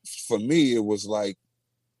 Like, for me, it was like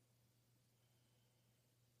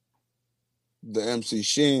the MC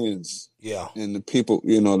Shins. Yeah. And the people,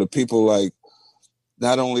 you know, the people like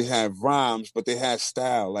not only have rhymes, but they had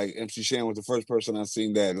style. Like, MC Shan was the first person I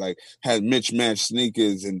seen that like had mismatched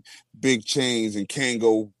sneakers and big chains and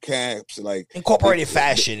Kango caps, like incorporated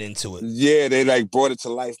fashion into it. Yeah, they like brought it to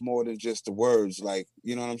life more than just the words. Like,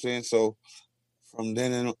 you know what I'm saying? So from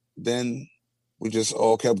then we just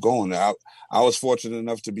all kept going. I was fortunate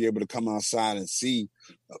enough to be able to come outside and see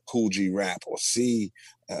a Cool G rap, or see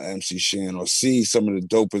MC Shan, or see some of the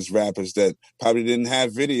dopest rappers that probably didn't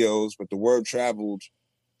have videos, but the word traveled.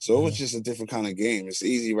 So it was just a different kind of game. It's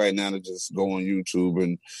easy right now to just go on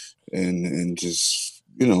YouTube and just,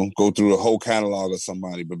 you know, go through the whole catalog of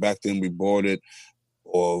somebody. But back then we bought it,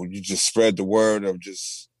 or you just spread the word of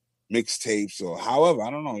just mixtapes, or however, I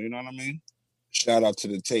don't know, you know what I mean? Shout out to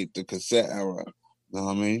the tape, the cassette era. You know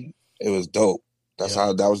what I mean? It was dope. That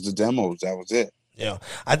was the demos. That was it. Yeah.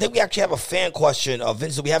 I think we actually have a fan question.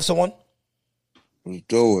 Vince, do we have someone? Let's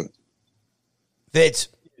do it. Vince.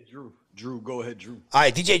 Drew, go ahead, Drew. All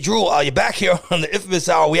right, DJ Drew, you're back here on the infamous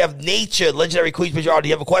hour. We have Nature, legendary Queensbridge artist. Do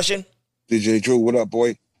you have a question? DJ Drew, what up,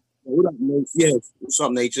 boy? What up, Nate? Yes, what's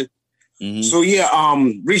up, Nature? So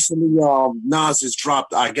recently Nas has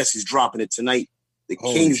dropped, I guess he's dropping it tonight, the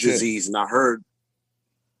King's Disease, and I heard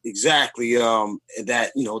exactly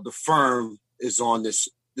that, you know, the firm is on this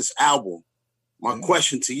album. My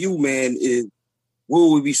question to you, man, is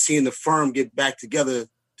will we be seeing the firm get back together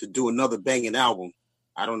to do another banging album?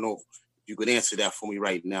 I don't know if you could answer that for me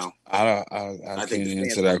right now. I I think can't the fans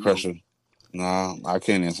answer that wanna know. question. No, I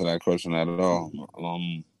can't answer that question at all.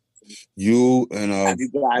 You and Have you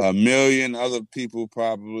guys? a million other people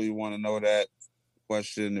probably want to know that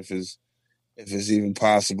question if it's even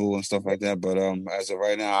possible and stuff like that. But as of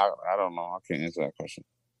right now, I don't know. I can't answer that question.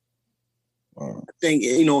 I think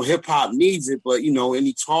hip hop needs it, but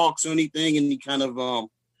any talks or anything, any kind of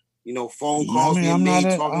phone calls being made,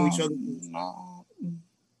 talking to each other. No.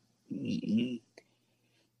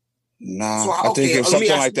 Nah, So I think if let me something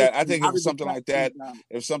ask like you that, this, how does the track come down?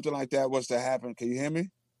 if something like that was to happen, can you hear me?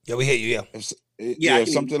 Yeah, we hear you. Yeah. If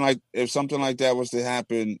something like that was to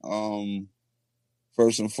happen,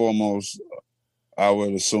 first and foremost, I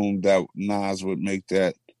would assume that Nas would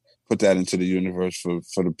put that into the universe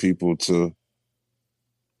for the people to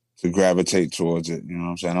gravitate towards it. You know what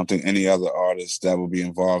I'm saying? I don't think any other artist that would be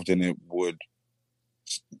involved in it would,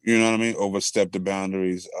 you know what I mean, overstep the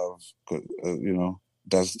boundaries of,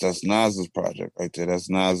 that's Nas's project right there. That's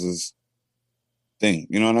Nas's thing.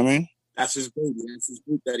 You know what I mean? That's his baby. That's his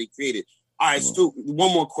group that he created. All right, Stu,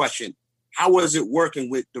 one more question. How was it working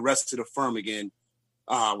with the rest of the firm again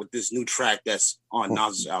with this new track that's on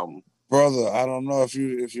Nas's album? Brother, I don't know if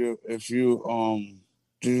you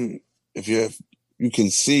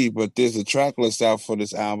can see, but there's a track list out for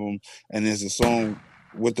this album, and there's a song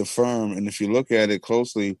with the firm. And if you look at it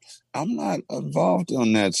closely, I'm not involved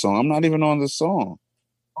on that song. I'm not even on the song.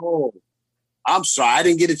 Oh, I'm sorry. I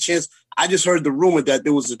didn't get a chance. I just heard the rumor that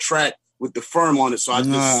there was a track with the firm on it. So I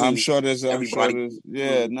just I'm sure there's yeah,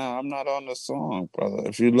 I'm not on the song, brother.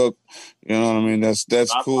 If you look, you know what I mean? That's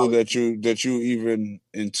cool that you even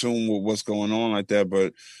in tune with what's going on like that,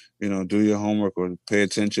 but do your homework or pay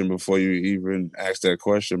attention before you even ask that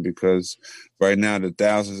question, because right now the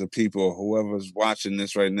thousands of people, whoever's watching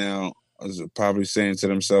this right now, is probably saying to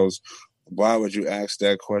themselves, why would you ask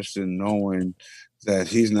that question knowing that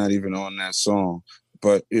he's not even on that song?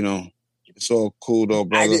 But it's all cool though,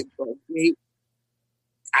 brother.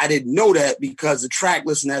 I didn't know that because the track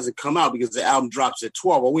listing hasn't come out because the album drops at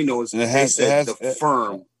 12. All we know is the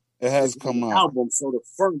firm. It has come out. Album, so the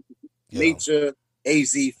firm, Nature,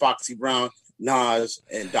 AZ, Foxy Brown, Nas,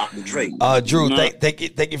 and Dr. Dre. Drew,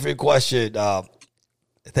 thank you for your question.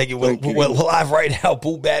 Thank you. We're live right now.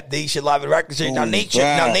 Boom Bap Nation live in Record Exchange. Now,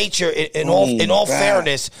 Nature. In all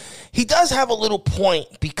fairness, he does have a little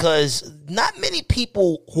point, because not many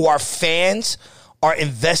people who are fans are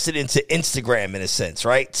invested into Instagram in a sense,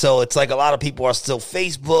 right? So it's like a lot of people are still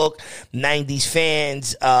Facebook 90s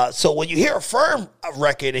fans. So when you hear a firm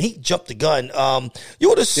record and he jumped the gun, you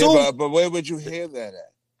would assume. Yeah, but where would you hear that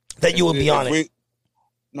at? That you would be on it.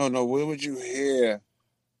 No. Where would you hear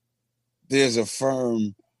there's a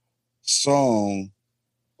firm song,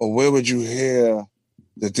 or where would you hear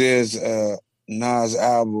that there's a Nas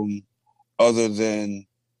album other than,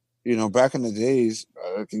 back in the days,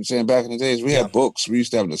 I keep saying back in the days, we had books. We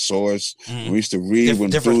used to have The Source. We used to read when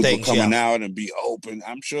dudes were coming out and be open.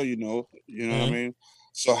 I'm sure you know what I mean?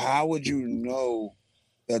 So how would you know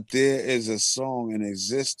that there is a song in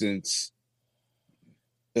existence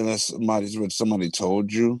unless somebody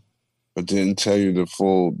told you, but didn't tell you the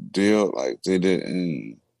full deal? Like they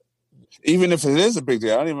didn't. Even if it is a big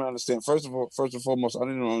deal, I don't even understand. First and foremost, I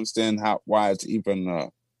don't even understand why it's even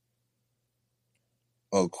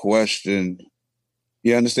a question.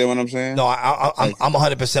 You understand what I'm saying? No, I'm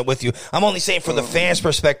 100% with you. I'm only saying from the fans'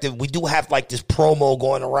 perspective, we do have like this promo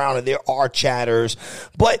going around, and there are chatters.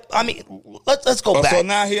 But I mean, let's go back. So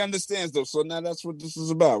now he understands, though. So now that's what this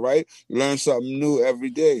is about, right? You learn something new every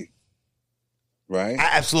day. Right.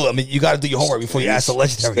 Absolutely. I mean, you got to do your homework before you ask a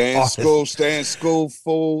legendary artist. Stay in school,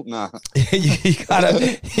 fool. Nah. you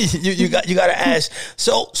gotta ask.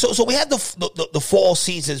 So we had the Fall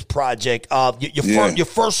Seasons project. Your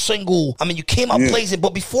first single. I mean, you came out blazing. But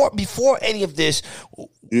before any of this,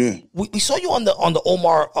 we saw you on the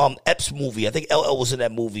Omar Epps movie. I think LL was in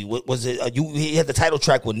that movie. Was it? He had the title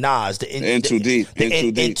track with Nas. The In Too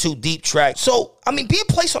Deep track. So I mean, being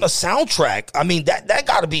placed on a soundtrack. I mean, that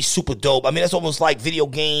got to be super dope. I mean, that's almost like video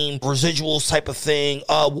game residuals type of thing.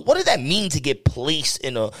 What did that mean to get placed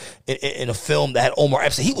in a film that had Omar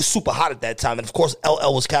Epps? He was super hot at that time, and of course,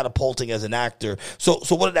 LL was catapulting as an actor. So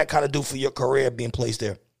what did that kind of do for your career being placed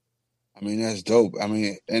there? I mean, that's dope. I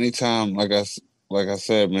mean, anytime, like I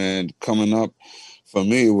said, man, coming up for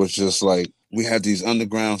me, it was just like we had these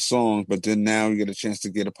underground songs, but then now you get a chance to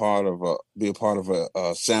be a part of a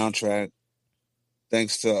soundtrack.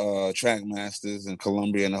 Thanks to Trackmasters and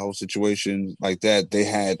Columbia and the whole situation like that, they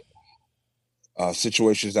had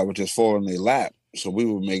situations that would just fall in their lap. So we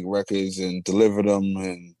would make records and deliver them,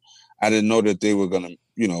 and I didn't know that they were gonna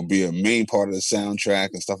be a main part of the soundtrack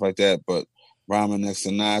and stuff like that. But rhyming next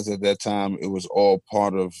to Nas at that time, it was all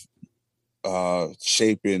part of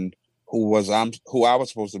shaping who I was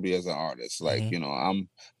supposed to be as an artist. Like,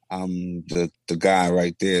 I'm the guy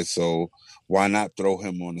right there. So why not throw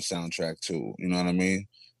him on the soundtrack too? You know what I mean?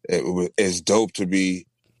 It's dope to be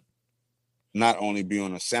not only be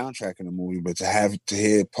on a soundtrack in the movie, but to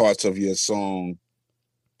hear parts of your song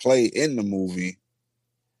play in the movie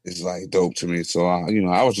is like dope to me. So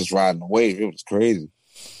I was just riding the wave. It was crazy.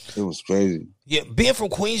 It was crazy. Yeah, being from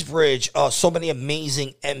Queensbridge, so many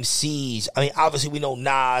amazing MCs. I mean, obviously we know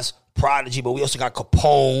Nas, Prodigy, but we also got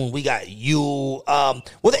Capone. We got you.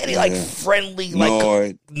 Were there any friendly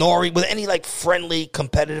Nori? Was there any friendly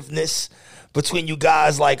competitiveness between you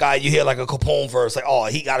guys? Like you hear like a Capone verse, like, oh,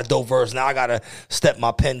 he got a dope verse. Now I gotta step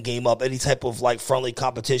my pen game up. Any type of friendly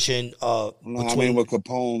competition? With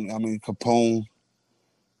Capone.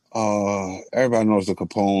 Everybody knows the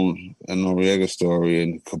Capone and Noriega story,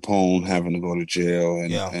 and Capone having to go to jail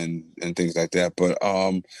and things like that. But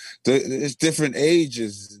it's different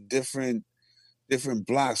ages, different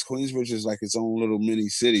blocks. Queensbridge is like its own little mini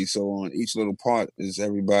city, so on each little part is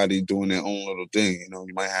everybody doing their own little thing.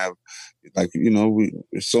 You might have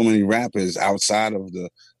there's so many rappers outside of the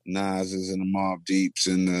Nas's and the Mobb Deeps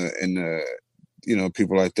and the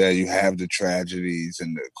people like that. You have the Tragedies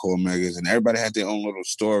and the Cormegas, and everybody had their own little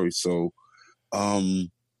story. So,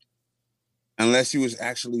 unless you was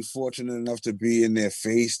actually fortunate enough to be in their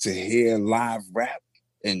face to hear live rap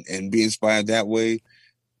and be inspired that way,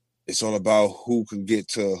 it's all about who can get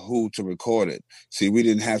to who to record it. See, we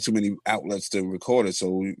didn't have too many outlets to record it, so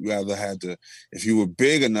we rather had to. If you were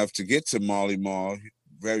big enough to get to Marley Marl,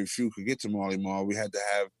 very few could get to Marley Marl. We had to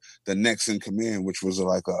have the next in command, which was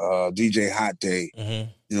like a DJ Hot Day.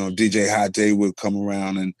 Mm-hmm. DJ Hot Day would come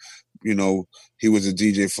around, and he was a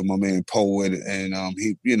DJ for my man Poet, and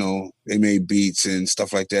he they made beats and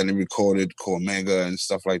stuff like that, and recorded Cormega and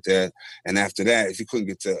stuff like that. And after that, if you couldn't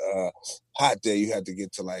get to Hot Day, you had to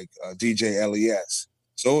get to DJ LES.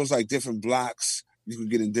 So it was like different blocks. You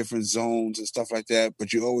could get in different zones and stuff like that,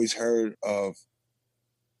 but you always heard of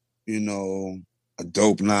a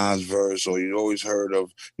dope Nas verse, or you always heard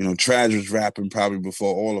of, Traj was rapping probably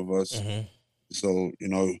before all of us. Mm-hmm. So,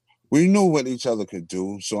 we knew what each other could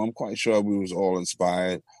do. So I'm quite sure we was all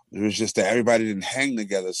inspired. It was just that everybody didn't hang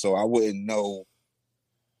together. So I wouldn't know,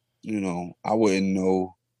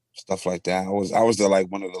 stuff like that. I was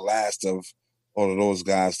one of the last of all of those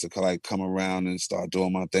guys to come around and start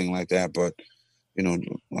doing my thing like that. But,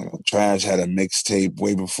 Traj had a mixtape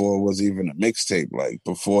way before it was even a mixtape,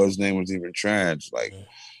 before his name was even Traj.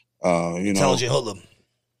 Intelligent Hoodlum.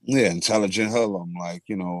 Yeah, Intelligent Hoodlum.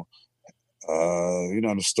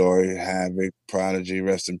 The story, Havoc, Prodigy,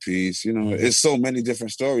 rest in peace. It's so many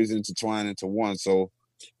different stories intertwined into one. So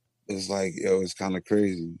it's it's kind of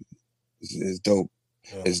crazy. It's dope.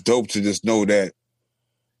 Yeah. It's dope to just know that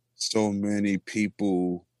so many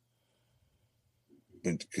people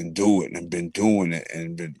can do it and been doing it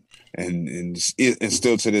and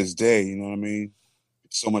still to this day, you know what I mean?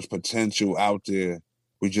 So much potential out there.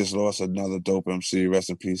 We just lost another dope MC, rest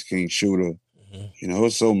in peace, King Shooter. Mm-hmm.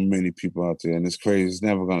 There's so many people out there, and it's crazy. It's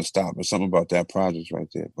never going to stop. There's something about that project right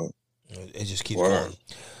there, but it just keeps going.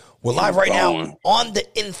 We're live right now on the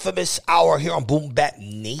infamous hour here on Boom Bap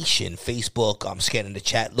Nation Facebook. I'm scanning the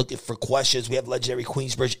chat, looking for questions. We have legendary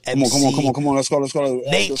Queensbridge MC. Come on. Let's go.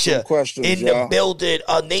 Nature in the building.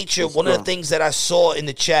 Nature. One of the things that I saw in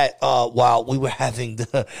the chat while we were having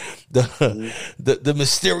the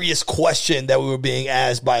mysterious question that we were being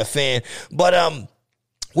asked by a fan, but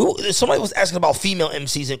somebody was asking about female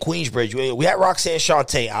MCs in Queensbridge. We had Roxanne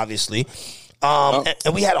Shante, obviously,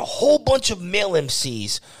 and we had a whole bunch of male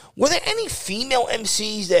MCs. Were there any female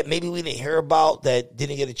MCs that maybe we didn't hear about that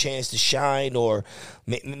didn't get a chance to shine, or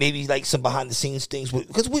maybe some behind the scenes things?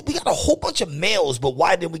 Because we got a whole bunch of males, but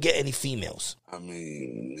why didn't we get any females? I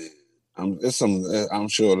mean, I'm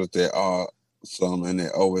sure that there are some, and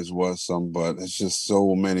there always was some, but it's just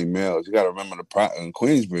so many males. You got to remember in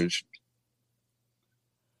Queensbridge,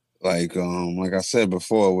 like I said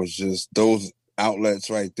before, it was just those outlets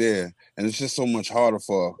right there, and it's just so much harder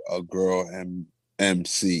for a girl and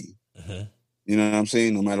MC. Mm-hmm. You know what I'm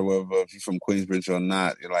saying? No matter whether if you're from Queensbridge or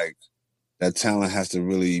not, that talent has to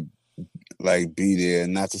really be there.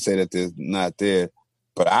 And not to say that there's not there,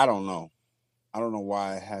 but I don't know. I don't know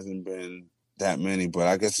why it hasn't been that many, but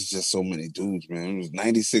I guess it's just so many dudes, man. It was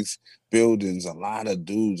 96 buildings, a lot of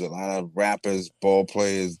dudes, a lot of rappers, ball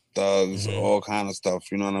players, thugs, all kind of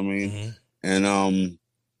stuff. You know what I mean? Mm-hmm. And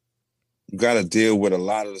you got to deal with a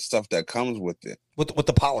lot of the stuff that comes with it. with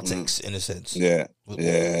the politics in a sense. Yeah.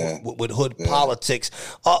 With hood politics.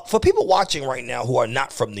 For people watching right now who are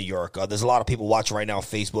not from New York, there's a lot of people watching right now on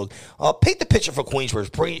Facebook. Paint the picture for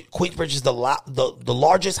Queensbridge. Queensbridge is the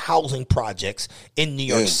largest housing projects in New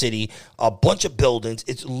York City. A bunch of buildings.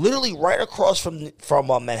 It's literally right across from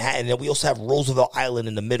Manhattan, and we also have Roosevelt Island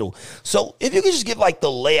in the middle. So if you could just give like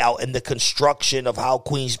the layout and the construction of how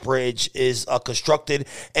Queensbridge is constructed,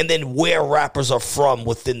 and then where rappers are from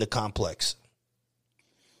within the complex.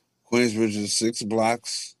 Queensbridge is 6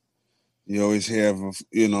 blocks. You always have,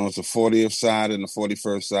 it's a 40th side and a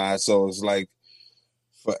 41st side. So it's like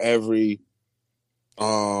for every,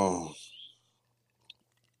 it's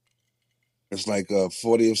like a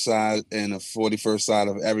 40th side and a 41st side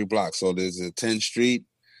of every block. So there's a 10th Street,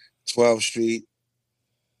 12th Street,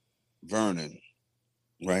 Vernon,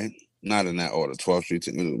 right? Not in that order, 12th Street,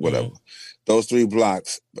 whatever. Those 3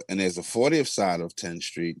 blocks, and there's a 40th side of 10th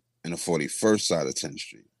Street and a 41st side of 10th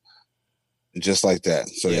Street. Just like that.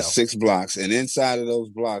 So there's 6 blocks. And inside of those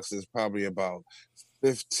blocks, there's probably about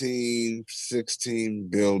 15, 16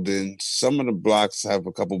 buildings. Some of the blocks have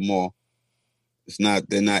a couple more.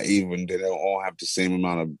 They're not even. They don't all have the same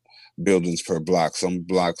amount of buildings per block. Some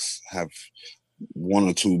blocks have 1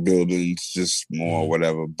 or 2 buildings, just more or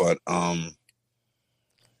whatever. But,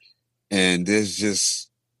 and there's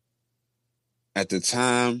just, at the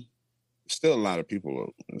time, still a lot of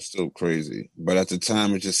people are still crazy, but at the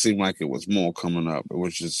time it just seemed like it was more coming up. It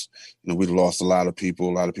was just, we lost a lot of people.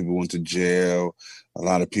 A lot of people went to jail. A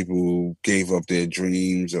lot of people gave up their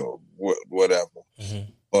dreams or whatever.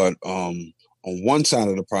 But on one side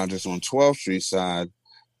of the project, on 12th Street side,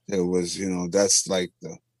 there was, that's like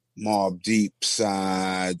the Mobb Deep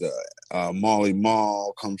side. Marley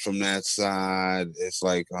Marl comes from that side. It's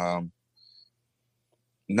like,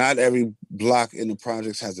 not every block in the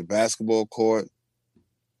projects has a basketball court.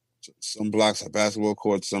 Some blocks have basketball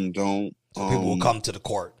courts, some don't. So people will come to the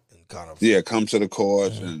court and kind of... Yeah, come to the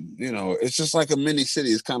court. And, it's just like a mini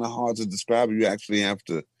city. It's kind of hard to describe. You actually have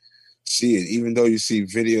to see it. Even though you see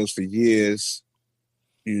videos for years,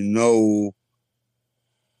 I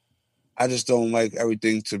just don't like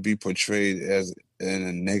everything to be portrayed as in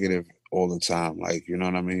a negative all the time. Like, you know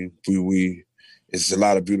what I mean? It's a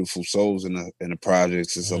lot of beautiful souls in the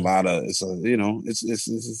projects. It's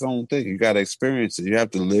it's its own thing. You got to experience it. You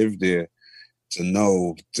have to live there to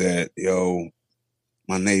know that,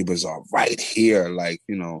 my neighbors are right here. Like,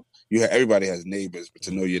 everybody has neighbors, but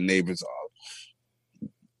to know your neighbors are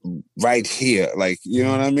right here. Like, you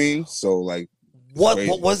know what I mean? So like,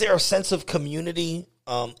 what was there a sense of community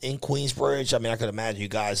in Queensbridge? I mean, I could imagine you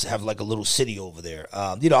guys have like a little city over there.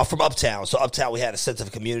 I'm from Uptown, so Uptown we had a sense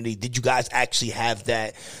of community. Did you guys actually have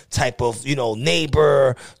that type of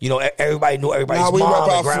neighbor? Everybody knew everybody's mom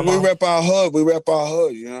and grandma. We rep our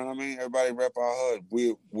hood. You know what I mean? Everybody rep our hood.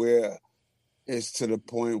 We're it's to the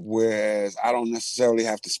point whereas I don't necessarily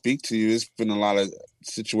have to speak to you. There's been a lot of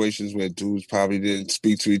situations where dudes probably didn't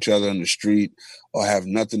speak to each other on the street or have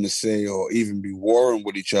nothing to say or even be warring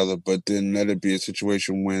with each other, but then let it be a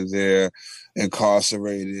situation when they're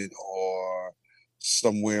incarcerated or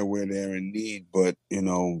somewhere where they're in need. But,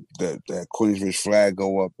 that Queensbridge flag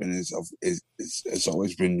go up and it's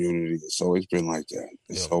always been unity. It's always been like that.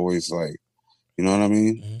 It's always like, you know what I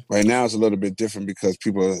mean? Right now it's a little bit different because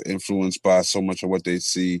people are influenced by so much of what they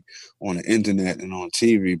see on the internet and on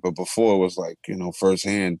TV. But before it was like,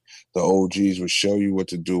 firsthand, the OGs would show you what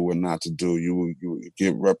to do, what not to do. You would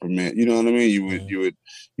get reprimand. You know what I mean?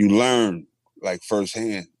 You learn like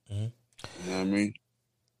firsthand. You know what I mean?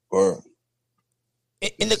 Or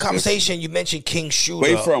in the conversation, you mentioned King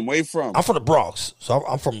Shooter. Where from? I'm from the Bronx, so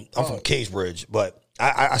I'm from Kingsbridge, but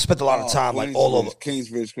I spent a lot of time like all over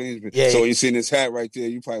Kingsbridge. Yeah, so you seen this hat right there,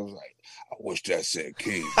 you probably was like, I wish that said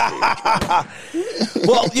Kingsbridge.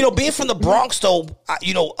 Well, being from the Bronx, though,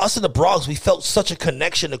 us in the Bronx, we felt such a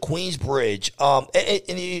connection to Queensbridge.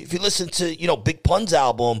 And if you listen to, Big Pun's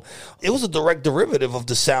album, it was a direct derivative of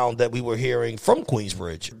the sound that we were hearing from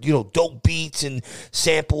Queensbridge. Dope beats and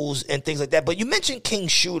samples and things like that. But you mentioned King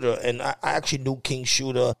Shooter, and I actually knew King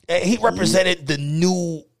Shooter. And he represented the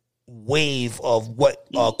new wave of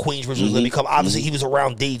what Queensbridge was going to become. Obviously, he was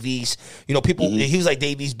around Davies. He was like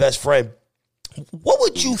Davies' best friend. What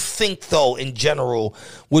would you think, though, in general,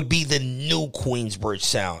 would be the new Queensbridge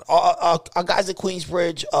sound? Are guys at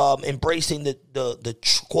Queensbridge embracing the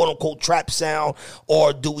quote-unquote trap sound,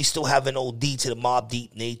 or do we still have an OD to the Mobb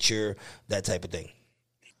Deep nature, that type of thing?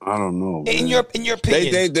 I don't know. Man. In your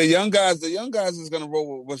opinion, the young guys is gonna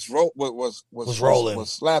roll with what's rolling,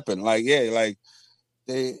 what's slapping. Like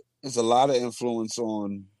there's a lot of influence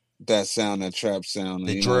on that sound, that trap sound,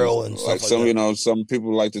 the you drill know, and stuff like like some, that. you know, some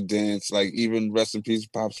people like to dance. Like even rest in peace,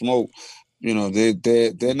 Pop Smoke. You know,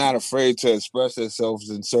 they're not afraid to express themselves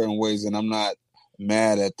in certain ways, and I'm not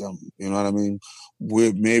mad at them. You know what I mean?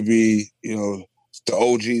 With maybe, you know, the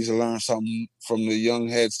OGs learn something from the young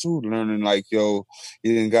heads too, learning like, yo,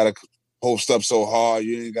 you didn't gotta post up so hard,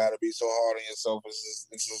 you didn't gotta be so hard on yourself.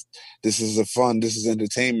 This is a fun, this is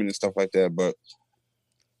entertainment and stuff like that. But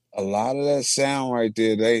a lot of that sound right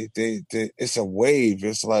there, they it's a wave.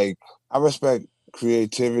 It's like, I respect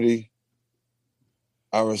creativity.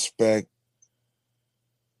 I respect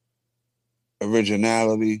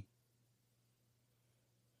originality,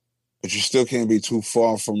 but you still can't be too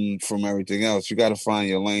far from everything else. You got to find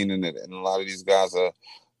your lane in it, and a lot of these guys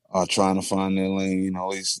are trying to find their lane. You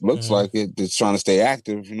know, at least looks like it. They're trying to stay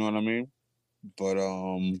active. You know what I mean? But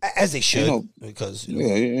as they should, you know, because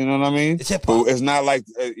yeah, you know what I mean. It's hip hop. But it's not like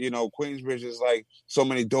you know, Queensbridge is like so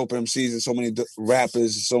many dope MCs and so many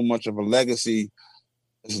rappers, so much of a legacy.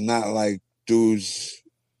 It's not like dudes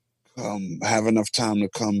have enough time to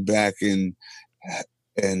come back and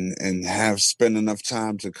have spend enough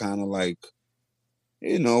time to kind of like,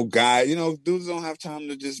 you know, guide. You know, dudes don't have time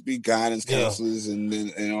to just be guidance counselors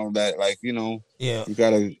and all that. Like, you know, you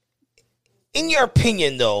gotta. In your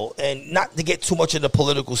opinion, though, and not to get too much into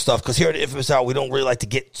political stuff, because here at the Infamous Hour, we don't really like to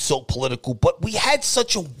get so political, but we had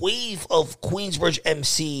such a wave of Queensbridge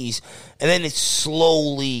MCs, and then it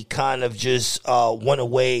slowly kind of just went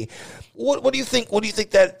away. What do you think? What do you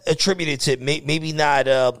think that attributed to? Maybe not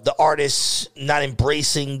the artists not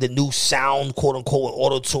embracing the new sound, quote unquote,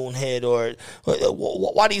 auto tune hit, or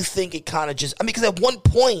why do you think it kind of just? I mean, because at one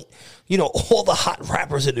point, you know, all the hot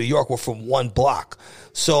rappers in New York were from one block.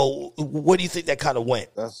 So, what do you think that kind of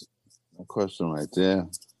went? That's a question right there.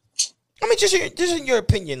 I mean, just in your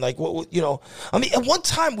opinion, like, what, you know, I mean, at one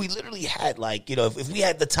time we literally had, like, you know, if we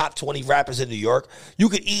had the top 20 rappers in New York, you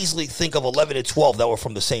could easily think of 11 to 12 that were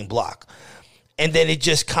from the same block. And then it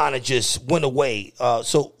just kind of just went away.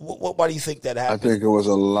 So why do you think that happened? I think it was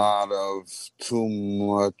a lot of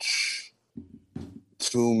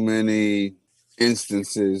too many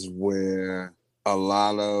instances where a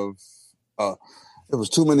lot of, there was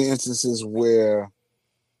too many instances where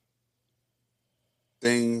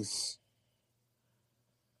things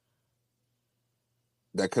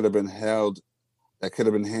that could have been handled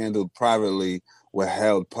privately were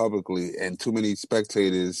held publicly, and too many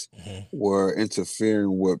spectators were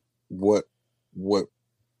interfering with what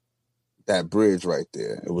that bridge right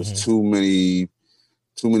there. It was too many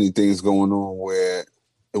things going on where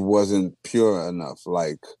it wasn't pure enough.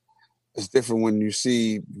 Like, it's different when you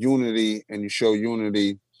see unity and you show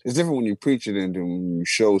unity. It's different when you preach it and when you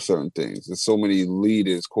show certain things. There's so many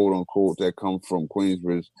leaders, quote unquote, that come from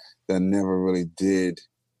Queensbridge that never really did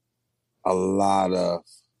a lot of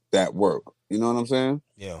that work. You know what I'm saying?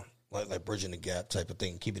 Yeah. Like bridging the gap type of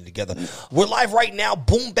thing, keeping it together. We're live right now,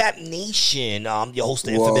 Boom Bap Nation. I'm your host,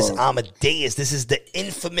 the infamous Amadeus. This is the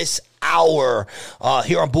Infamous Hour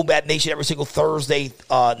here on Boom Bap Nation every single Thursday,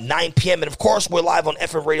 9 p.m. And, of course, we're live on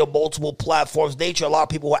FM radio, multiple platforms. Nature, a lot of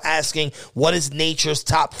people were asking, what is Nature's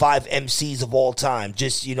top 5 MCs of all time?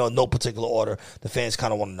 Just, you know, no particular order. The fans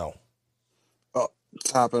kind of want to know.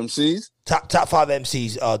 Top MCs? Top 5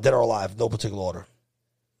 MCs dead or alive, no particular order.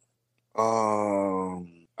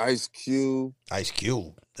 Ice Cube. Ice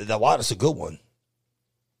Cube. Wow, that's a good one.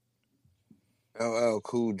 LL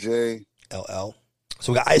Cool J. LL.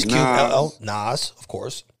 So we got Ice Cube, LL, Nas, of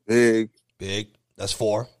course. Big. That's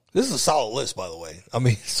 4. This is a solid list, by the way. I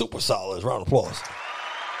mean, super solid list. Round of applause.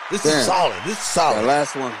 This is solid. That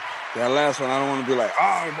last one, I don't want to be like,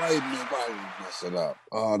 why mess it up.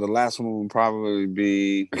 The last one would probably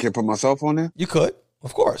be, I can't put myself on there? You could,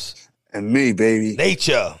 of course. And me, baby.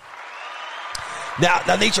 Nature. Now,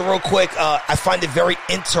 Nature, real quick, I find it very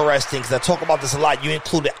interesting because I talk about this a lot. You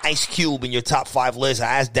included Ice Cube in your top 5 list.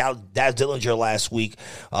 I asked Daz Dillinger last week.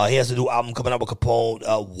 He has a new album coming out with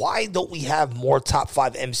Capone. Why don't we have more top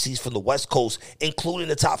 5 MCs from the West Coast, including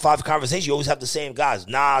the top 5 conversation? You always have the same guys.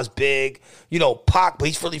 Nas, Big, you know, Pac, but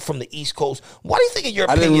he's really from the East Coast. Why do you think, in your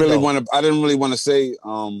opinion, I didn't really want to say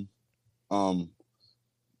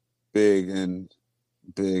Big and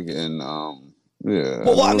yeah.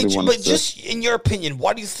 Well, I mean, but just in your opinion,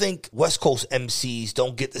 why do you think West Coast MCs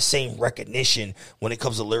don't get the same recognition when it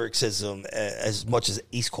comes to lyricism as much as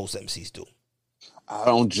East Coast MCs do? I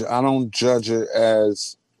don't judge it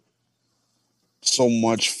as so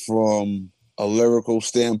much from a lyrical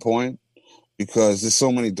standpoint, because there's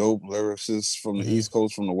so many dope lyricists from the East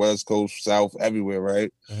Coast, from the West Coast, South, everywhere,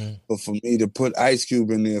 right? But for me to put Ice Cube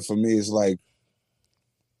in there, for me, it's like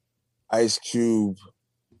Ice Cube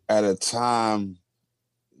at a time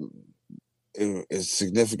it's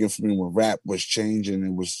significant for me when rap was changing.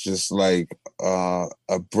 It was just like a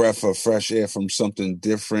breath of fresh air from something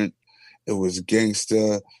different. It was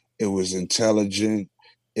gangster. It was intelligent.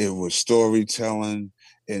 It was storytelling,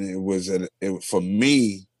 and for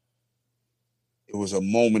me. It was a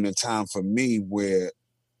moment in time for me where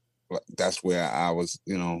that's where I was.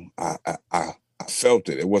 I felt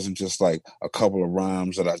it. It wasn't just like a couple of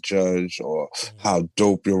rhymes that I judged or how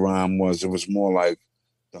dope your rhyme was. It was more like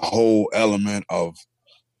the whole element of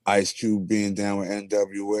Ice Cube being down with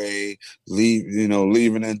NWA, leaving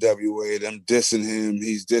NWA, them dissing him,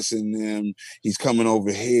 he's dissing them, he's coming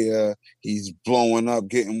over here, he's blowing up,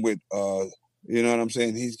 getting with, you know what I'm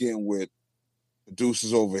saying? He's getting with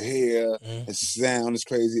producers over here. His sound is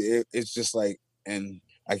crazy. It's just like, and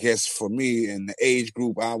I guess for me in the age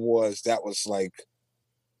group that was like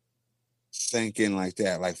sank in like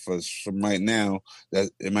that. Like from right now, that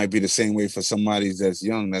it might be the same way for somebody that's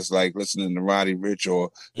young, that's like listening to Roddy Ricch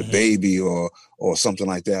or The Baby or something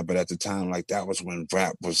like that. But at the time, like that was when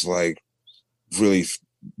rap was like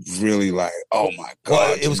really like, oh my God.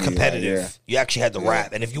 Well, it was competitive. Like, You actually had to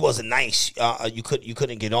rap. And if you wasn't nice, you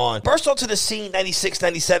couldn't get on. Burst onto the scene 96,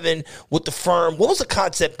 97 with the Firm. What was the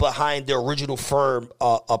concept behind the original Firm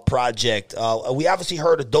project? We obviously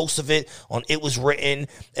heard a dose of it on It Was Written.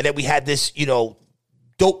 And then we had this,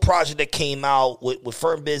 dope project that came out with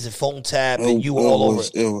Firm Biz and Phone Tap and you all over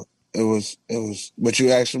it. It was what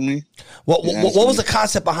you asked me. What was the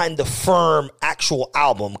concept behind the Firm actual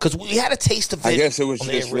album? Because we had a taste of it. I guess it was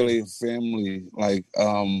just really a family, like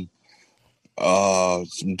some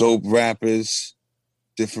dope rappers,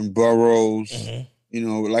 different boroughs.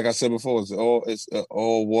 Like I said before, it's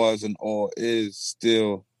all was and all is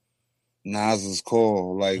still Nas's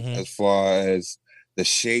call. Like as far as the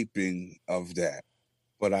shaping of that,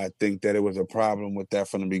 but I think that it was a problem with that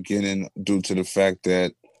from the beginning due to the fact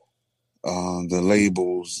that. The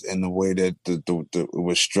labels and the way that it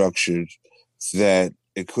was structured, that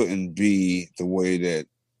it couldn't be the way that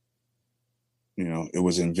it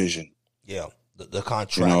was envisioned. Yeah, the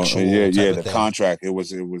contractual. The contract. It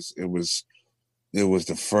was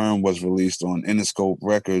the Firm was released on Interscope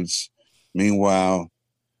Records. Meanwhile,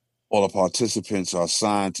 all the participants are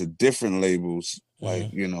signed to different labels.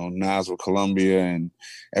 Like, Nas with Columbia and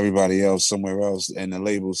everybody else somewhere else. And the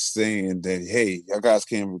label's saying that, hey, y'all guys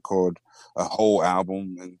can't record a whole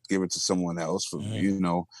album and give it to someone else. You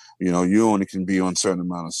only can be on a certain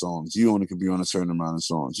amount of songs. You only can be on a certain amount of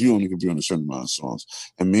songs. You only can be on a certain amount of songs.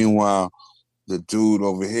 And meanwhile, the dude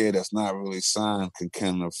over here that's not really signed can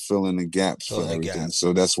kind of fill in the gaps for everything.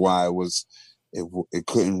 So that's why it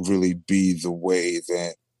couldn't really be the way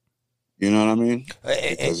that, you know what I mean?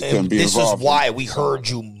 And this is why we heard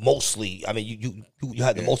you mostly. I mean, you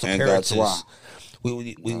had the most appearances. And that's why.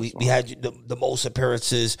 We had the most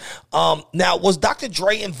appearances. Now, was Dr.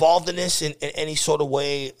 Dre involved in this in any sort of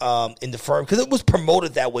way in the Firm? Because it was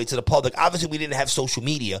promoted that way to the public. Obviously, we didn't have social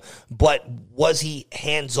media, but was he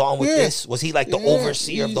hands-on with this? Was he like the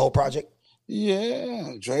overseer of the whole project?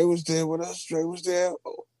 Yeah, Dre was there with us. Dre was there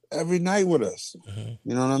every night with us.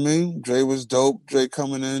 You know what I mean? Dre was dope. Dre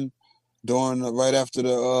coming in. Right after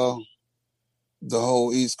the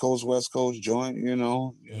whole East Coast West Coast joint, that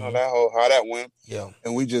how that went. Yeah,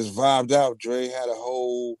 and we just vibed out. Dre had a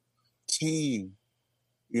whole team.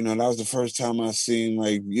 That was the first time I seen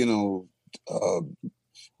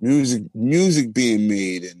music being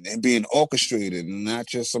made and being orchestrated, and not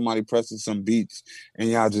just somebody pressing some beats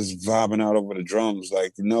and y'all just vibing out over the drums.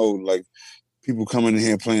 People coming in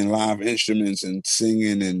here playing live instruments and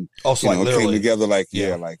singing and also it came together like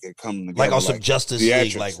it come together like also Justice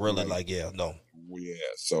League, like really Yeah,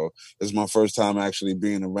 so it's my first time actually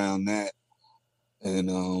being around that,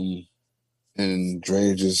 and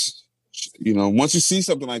Dre just once you see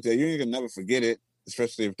something like that, you ain't gonna never forget it,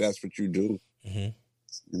 especially if that's what you do. You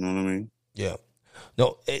know what I mean? Yeah.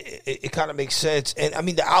 No, it kind of makes sense, and I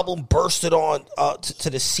mean the album bursted on to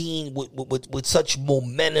the scene with such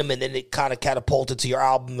momentum, and then it kind of catapulted to your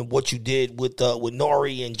album and what you did with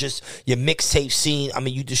Nori and just your mixtape scene. I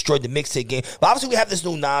mean, you destroyed the mixtape game. But obviously, we have this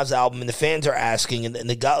new Nas album, and the fans are asking, and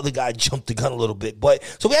the guy jumped the gun a little bit. But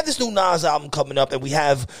so we have this new Nas album coming up, and we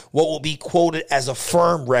have what will be quoted as a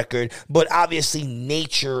Firm record, but obviously,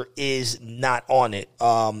 Nature is not on it.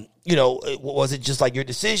 Was it just like your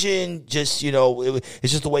decision? Just,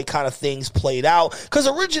 it's just the way kind of things played out. Because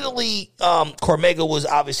originally, Cormega was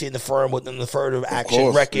obviously in the Firm with the Affirmative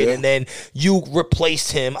Action record, and then you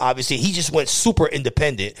replaced him. Obviously, he just went super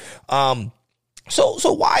independent.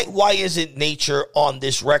 So why isn't Nature on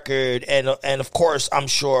this record? And of course, I'm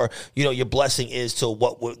sure your blessing is to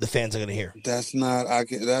what the fans are going to hear. That's not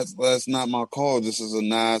my call. This is a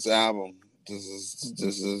Nas album.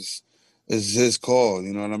 is his call.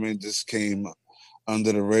 You know what I mean? This came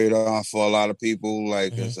under the radar for a lot of people.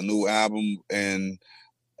 Like it's a new album, and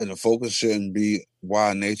the focus shouldn't be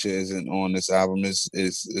why Nature isn't on this album. Is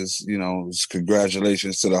it's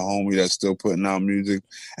congratulations to the homie that's still putting out music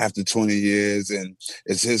after 20 years, and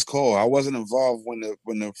it's his call. I wasn't involved when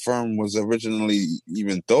the firm was originally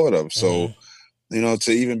even thought of, so.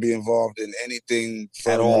 To even be involved in anything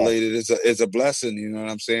firm related is a blessing. You know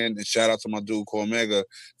what I'm saying? And shout out to my dude Cormega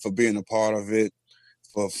for being a part of it,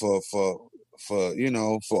 for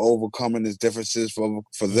overcoming his differences,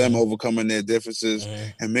 for them overcoming their differences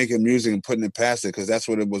and making music and putting it past it, because that's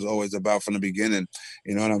what it was always about from the beginning.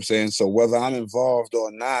 You know what I'm saying? So whether I'm involved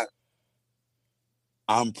or not,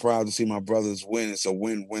 I'm proud to see my brothers win. It's a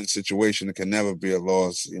win-win situation. It can never be a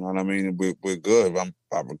loss. You know what I mean? We're good. I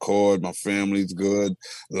record. My family's good.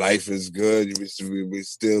 Life is good. We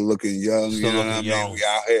still looking young. You know what I mean?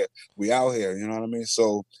 We out here. You know what I mean?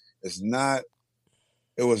 So it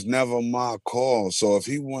was never my call. So if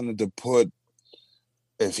he wanted to put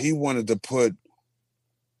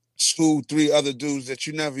 2-3 other dudes that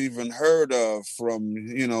you never even heard of from,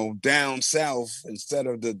 down south, instead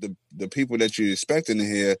of the people that you're expecting to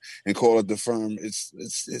hear, and call it the firm, it's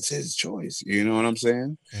his choice. You know what I'm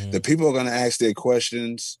saying? The people are gonna ask their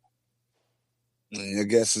questions. Your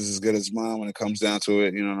guess is as good as mine when it comes down to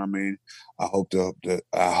it. You know what I mean? I hope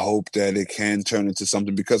that it can turn into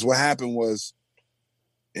something, because what happened was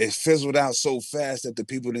it fizzled out so fast that the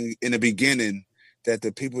people in the beginning, that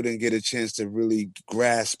the people didn't get a chance to really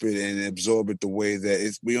grasp it and absorb it the way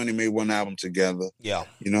that we only made one album together. Yeah.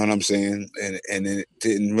 You know what I'm saying? And it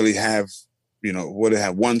didn't really have, would it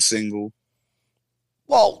have one single?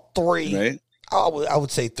 Well, 3. Right? I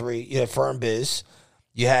would say 3. You had Firm Biz.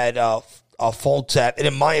 You had a Phone Tap. And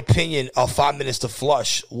in my opinion, 5 Minutes to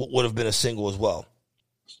Flush would have been a single as well.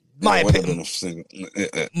 My opinion.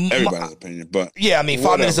 Everybody's opinion, but yeah, I mean,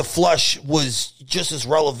 5 Minutes of Flush was just as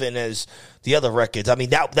relevant as the other records. I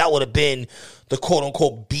mean, that would have been the quote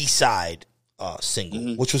unquote B-side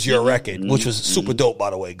single, which was your record, which was super dope,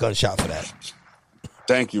 by the way. Gunshot for that.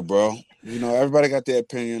 Thank you, bro. Everybody got their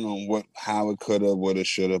opinion on how it could have, what it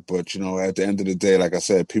should have, but at the end of the day, like I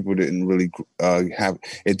said, people didn't really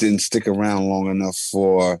it didn't stick around long enough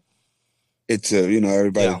for it to,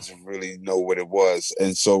 everybody to really know what it was.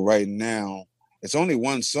 And so right now, it's only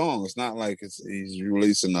one song. It's not like he's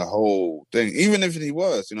releasing the whole thing, even if he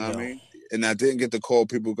was, you know what I mean? And I didn't get the call.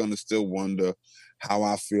 People are going to still wonder how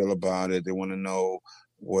I feel about it. They want to know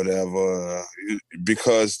whatever,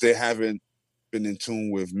 because they haven't been in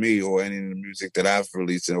tune with me or any of the music that I've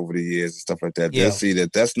released over the years and stuff like that. They'll see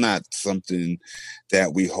that that's not something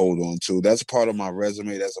that we hold on to. That's part of my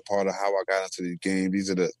resume. That's a part of how I got into the game. These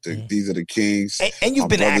are the kings. And you've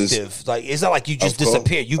been active. Like, it's not like you just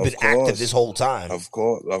disappeared. You've been active this whole time. Of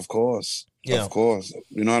course. Yeah. Of course.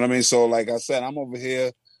 You know what I mean? So like I said, I'm over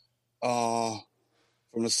here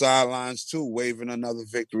from the sidelines too, waving another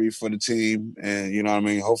victory for the team. And you know what I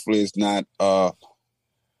mean? Hopefully it's not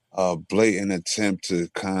a blatant attempt to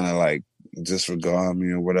kind of like disregard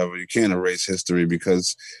me or whatever. You can't erase history,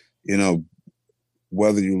 because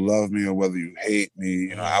whether you love me or whether you hate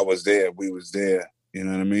me, I was there, we was there. You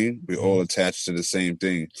know what I mean? We all attached to the same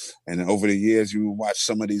thing. And over the years, you watch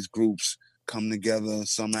some of these groups come together.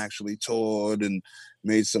 Some actually toured and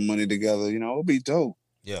made some money together. It'll be dope.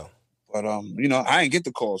 Yeah. But I ain't get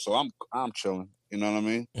the call, so I'm chilling. You know what I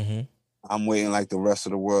mean? Mm-hmm. I'm waiting like the rest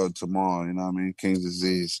of the world tomorrow. You know what I mean? King's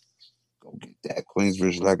Disease. Go get that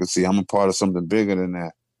Queensbridge Legacy. I'm a part of something bigger than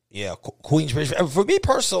that. Yeah, Queensbridge. For me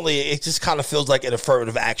personally, it just kind of feels like an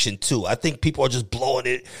affirmative action too. I think people are just blowing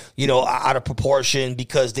it, out of proportion,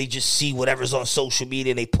 because they just see whatever's on social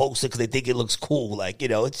media and they post it because they think it looks cool. Like,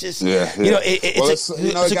 it's just, it's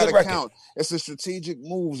a good record. Count. It's a strategic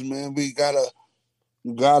moves, man. You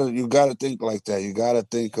gotta think like that. You gotta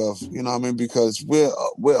think of, because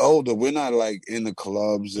we're older. We're not like in the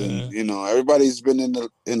clubs, and everybody's been in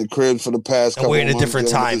the crib for the past couple we're in a months different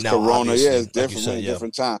time now. Corona, obviously. It's different, like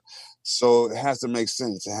different time. So it has to make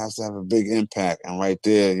sense. It has to have a big impact. And right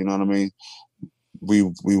there, you know what I mean? We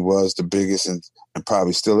was the biggest and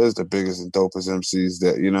probably still is the biggest and dopest MCs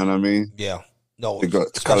that, you know what I mean? Yeah. No,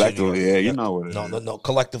 collectively, you know what it is. No,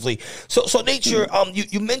 collectively. So Nature,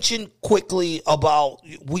 you mentioned quickly about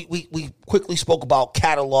we quickly spoke about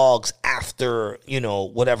catalogs after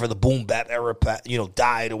whatever the boom bap era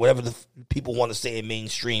died, or whatever the people want to say in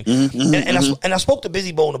mainstream. And I spoke to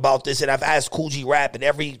Bizzy Bone about this, and I've asked Cool G Rap and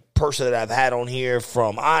every person that I've had on here,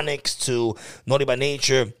 from Onyx to Naughty by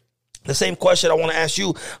Nature, the same question I want to ask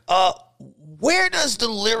you. Where does the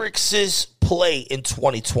lyricist play in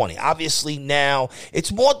 2020? Obviously now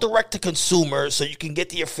it's more direct to consumer, so you can get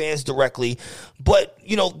to your fans directly. But,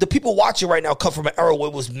 you know, the people watching right now come from an era where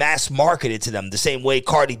it was mass marketed to them, the same way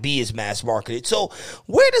Cardi B is mass marketed. So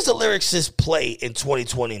where does the lyricist play in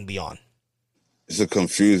 2020 and beyond? It's a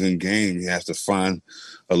confusing game. You have to find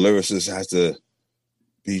a lyricist has to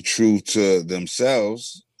be true to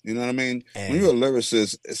themselves. You know what I mean? When you're a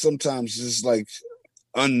lyricist, sometimes it's like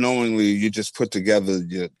unknowingly you just put together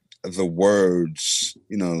the words,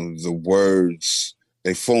 you know, the words,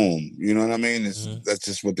 they form. You know what I mean? That's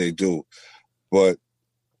just what they do. But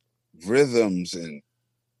rhythms and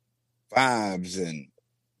vibes and,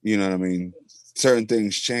 you know what I mean, certain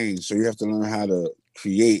things change. So you have to learn how to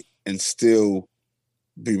create and still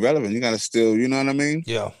be relevant. You got to still, you know what I mean?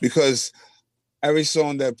 Yeah. Because every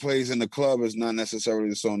song that plays in the club is not necessarily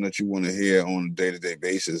the song that you want to hear on a day-to-day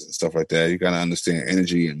basis and stuff like that. You got to understand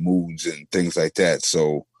energy and moods and things like that.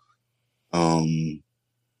 So,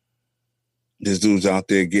 there's dudes out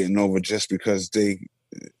there getting over just because they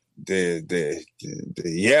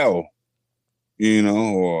yell, you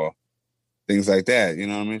know, or things like that. You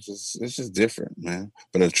know what I mean? It's just different, man.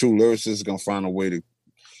 But a true lyricist is gonna find a way to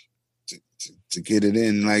get it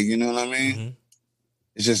in, like, you know what I mean? Mm-hmm.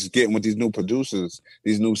 It's just getting with these new producers,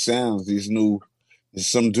 these new sounds, there's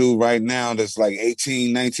some dude right now that's like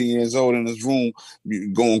 18, 19 years old in this room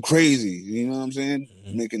going crazy. You know what I'm saying?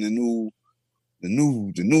 Mm-hmm. Making the new.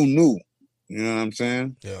 You know what I'm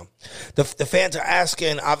saying? Yeah. The fans are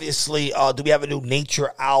asking, obviously, do we have a new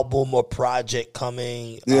Nature album or project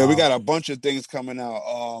coming? Yeah, we got a bunch of things coming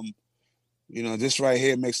out. You know, this right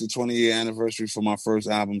here makes the 20-year anniversary for my first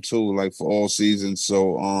album too, like for all seasons.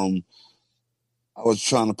 So I was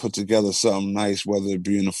trying to put together something nice, whether it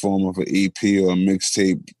be in the form of an EP or a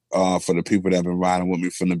mixtape for the people that have been riding with me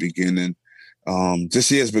from the beginning.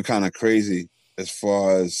 This year's been kind of crazy as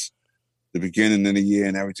far as the beginning of the year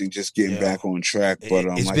and everything just getting back on track. But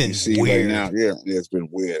it's like been you see weird. right now, it's been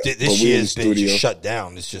weird. This year's been just shut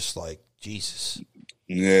down. It's just like, Jesus.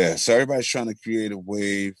 Yeah, so everybody's trying to create a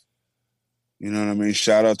wave. You know what I mean?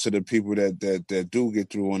 Shout out to the people that do get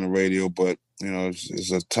through on the radio, but you know,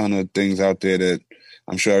 there's a ton of things out there that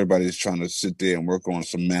I'm sure everybody's trying to sit there and work on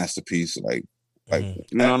some masterpiece, like you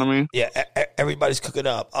know what I mean? Yeah, everybody's cooking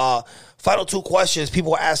up. Final two questions.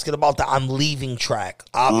 People are asking about the "I'm Leaving" track.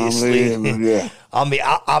 Obviously, I mean,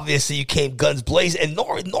 obviously you came guns blazing, and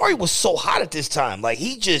Nori was so hot at this time. Like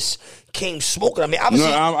he just came smoking. I mean,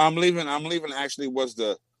 obviously, I'm leaving. Actually, was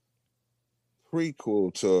the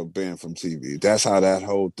prequel to Banned from TV. That's how that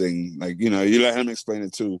whole thing. Like, you know, you let him explain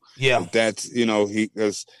it too. Yeah, like that's, you know, he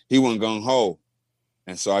went gung ho,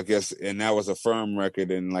 and so I guess, and that was a firm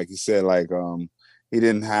record, and like he said, like I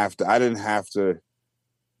didn't have to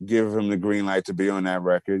give him the green light to be on that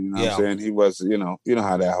record. You know what I'm saying? He was, you know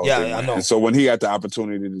how that whole thing. Yeah, I know. And so when he got the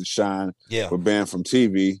opportunity to shine with Banned from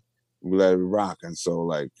TV, we let it rock. And so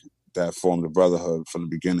like that formed a brotherhood from the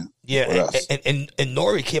beginning. Yeah, and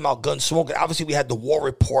Nori came out gun smoking. Obviously, we had the War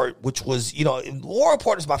Report, which was, you know, War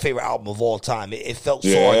Report is my favorite album of all time. It felt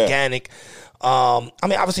so organic. I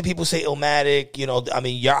mean, obviously, people say Illmatic. You know, I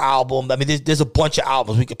mean, your album. I mean, there's a bunch of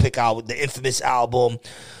albums we could pick out. The Infamous album,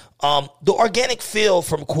 the organic feel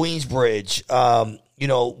from Queensbridge. You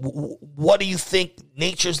know, what do you think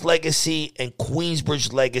Nature's legacy and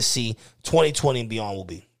Queensbridge legacy 2020 and beyond will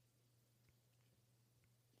be?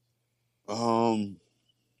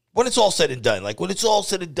 When it's all said and done, like when it's all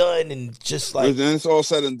said and done, and just like when it's all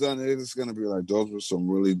said and done, it's gonna be like those were some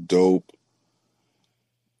really dope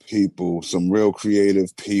people, some real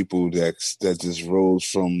creative people that just rose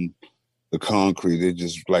from the concrete. They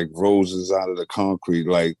just like roses out of the concrete.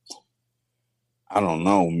 Like, I don't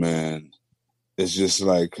know, man. It's just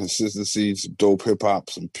like consistency, some dope hip hop,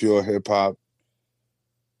 some pure hip hop.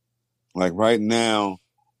 Like right now,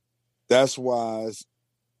 that's why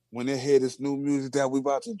when they hear this new music that we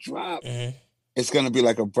about to drop, it's gonna be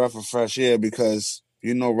like a breath of fresh air, because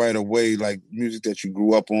you know right away, like music that you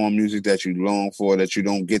grew up on, music that you long for, that you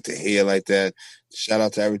don't get to hear like that. Shout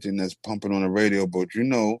out to everything that's pumping on the radio, but you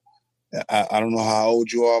know, I don't know how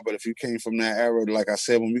old you are, but if you came from that era, like I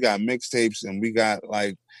said, when we got mixtapes and we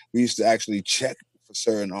used to actually check for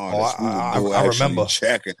certain artists. I remember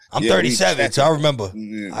checking. I'm 37, so I remember.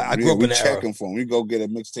 I grew up in that checking era. for them. We go get a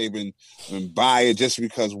mixtape and buy it just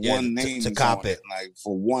because one name to is cop on it, like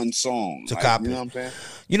for one song to cop it. You know what I'm saying?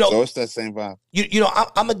 You know, so it's that same vibe. You know,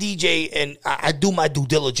 I'm a DJ, and I do my due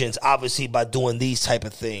diligence, obviously, by doing these type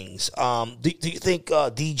of things. Do you think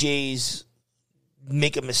DJs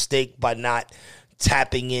make a mistake by not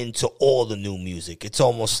tapping into all the new music. It's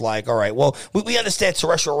almost like, all right, well, we understand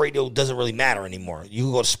terrestrial radio doesn't really matter anymore. You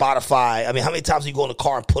can go to Spotify. I mean, how many times do you go in the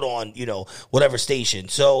car and put on, whatever station?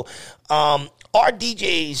 So, are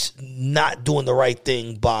DJs not doing the right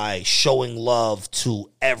thing by showing love to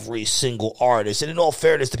every single artist? And in all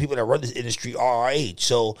fairness, the people that run this industry are our age.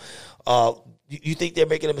 So, you think they're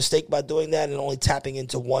making a mistake by doing that and only tapping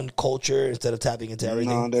into one culture instead of tapping into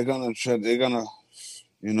everything? No, they're gonna,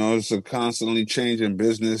 it's a constantly changing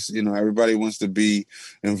business. Everybody wants to be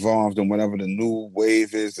involved in whatever the new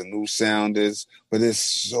wave is, the new sound is, but there's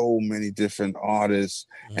so many different artists,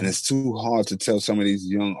 and it's too hard to tell some of these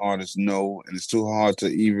young artists no, and it's too hard to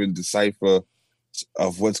even decipher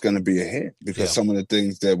of what's going to be a hit, because some of the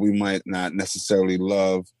things that we might not necessarily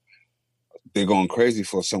love, they're going crazy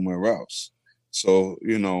for somewhere else. So,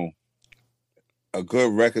 a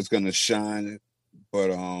good record's going to shine, but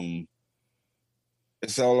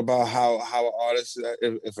it's all about how an artist,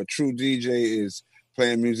 if a true DJ is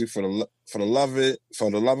playing music for the love of it,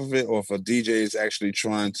 or if a DJ is actually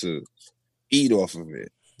trying to eat off of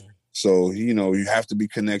it. So, you have to be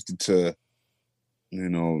connected to,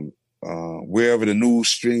 wherever the new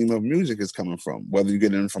stream of music is coming from, whether you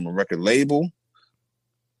get it from a record label.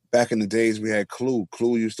 Back in the days, we had Clue.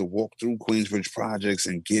 Clue used to walk through Queensbridge projects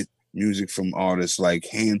and get music from artists, like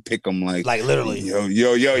hand pick them, like literally. Yo,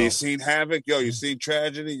 you seen Havoc? Yo, you seen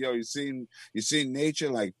Tragedy? Yo, you seen Nature?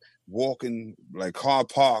 Like walking like car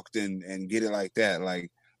parked and get it like that,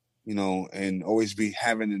 like, and always be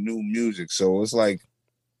having the new music. So it's like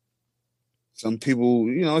some people,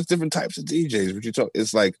 it's different types of DJs. What you talk?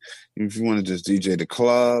 It's like if you want to just DJ the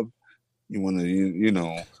club. You want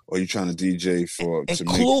to, or you trying to DJ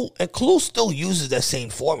and Clue still uses that same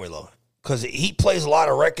formula because he plays a lot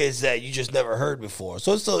of records that you just never heard before.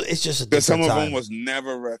 So it's just a different some of time. them was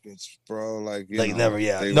never records, bro. Like never,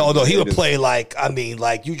 yeah. He would play like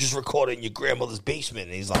you just recorded in your grandmother's basement,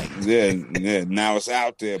 and he's like, yeah. Now it's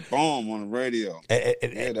out there, boom, on the radio.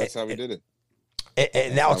 That's how we did it.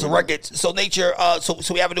 And now it's a record. So Nature, so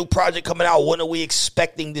we have a new project coming out. When are we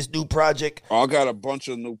expecting this new project? I got a bunch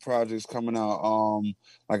of new projects coming out.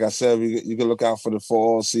 Like I said, you can look out for the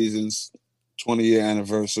Fall Seasons 20-year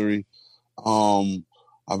anniversary. I've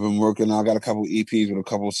been working. I got a couple EPs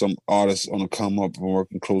with some artists on the come up. I'm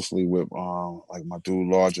working closely with like my dude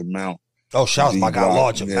Large Amount. Oh, shout out to my guy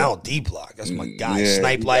Large Amount, D Block. That's my guy.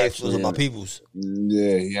 Snipe Life, those are my peoples.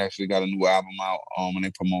 Yeah, he actually got a new album out, and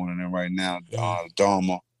they promoting it right now.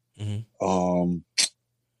 Dharma.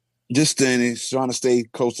 Just trying to stay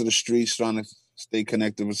close to the streets, trying to stay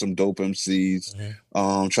connected with some dope MCs.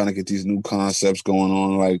 Trying to get these new concepts going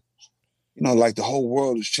on. Like, like the whole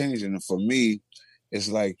world is changing, and for me, it's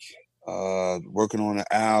like working on an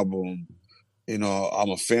album.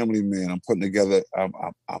 I'm a family man. I'm putting together.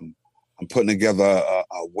 I'm putting together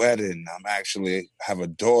a wedding. I'm actually have a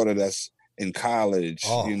daughter that's in college.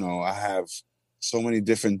 I have so many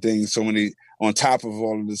different things, on top of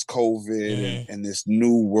all of this COVID and this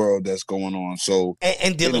new world that's going on. So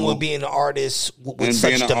and dealing with being an artist with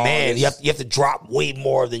such demand, you have to drop way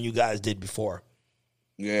more than you guys did before.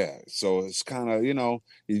 Yeah, so it's kind of, you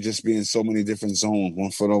just be in so many different zones,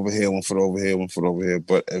 1 foot over here, 1 foot over here, 1 foot over here.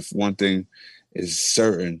 But if one thing is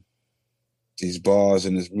certain, these bars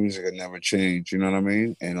and this music will never change. You know what I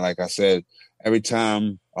mean? And like I said, every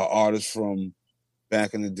time an artist from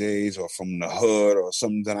back in the days or from the hood or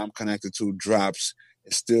something that I'm connected to drops,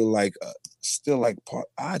 it's still like part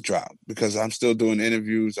I drop, because I'm still doing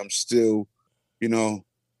interviews. I'm still,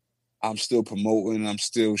 I'm still promoting. I'm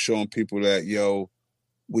still showing people that,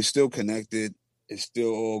 we still connected. It's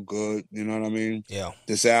still all good. You know what I mean? Yeah.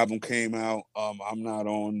 This album came out. I'm not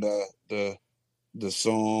on the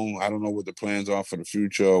song. I don't know what the plans are for the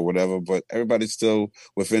future or whatever, but everybody's still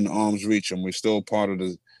within arm's reach, and we're still part of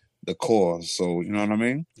the cause. So, you know what I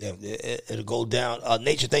mean? Yeah, it'll go down.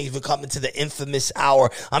 Nature, thank you for coming to the Infamous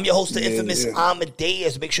Hour. I'm your host, the Infamous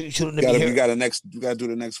Amadeus. Make sure you tune in to me here. You got to do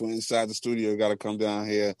the next one inside the studio. You got to come down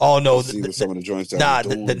here. Oh no, see what some of the joints.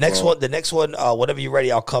 The next one. Whenever you're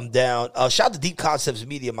ready, I'll come down. Shout out to Deep Concepts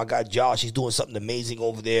Media. My guy Josh, he's doing something amazing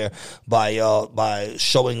over there by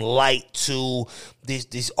showing light to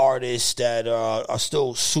these artists that are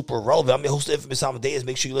still super relevant. I'm your host, the Infamous Amadeus.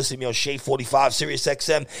 Make sure you listen to me on Shade 45, Sirius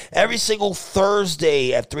XM, every single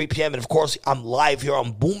Thursday at 3 p.m. And, of course, I'm live here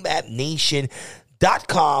on BoomAppNation.com.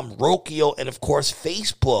 Rokio, and of course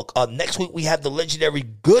Facebook. Next week we have the legendary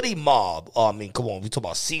Goody Mob. I mean, come on, we talk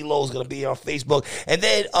about CeeLo is gonna be on Facebook, and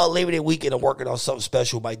then Labor Day weekend I'm working on something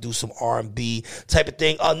special. Might do some R&B type of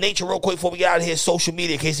thing. Nature, real quick before we get out of here, social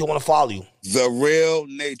media in case they want to follow you. The Real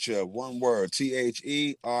Nature, one word,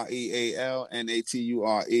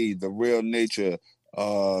 TheRealNature. The Real Nature,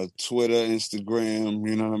 Twitter, Instagram.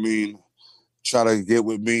 You know what I mean. Try to get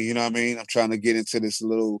with me, you know what I mean? I'm trying to get into this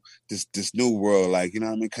new world, like, you know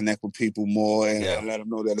what I mean? Connect with people more and let them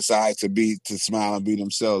know that it's all right to smile and be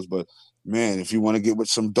themselves. But, man, if you want to get with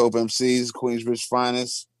some dope MCs, Queensbridge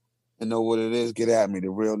finest, and know what it is, get at me,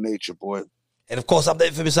 The Real Nature, boy. And, of course, I'm the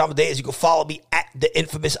Infamous Amadeus. You can follow me at the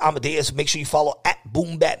Infamous Amadeus. Make sure you follow at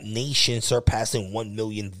Boom Bap Nation, surpassing 1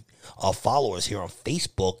 million followers here on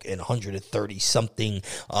Facebook and 130-something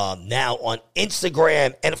now on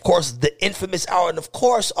Instagram. And, of course, the Infamous Hour. And, of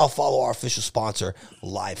course, I'll follow our official sponsor,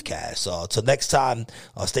 Livecast. Till next time,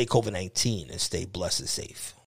 stay COVID-19 and stay blessed and safe.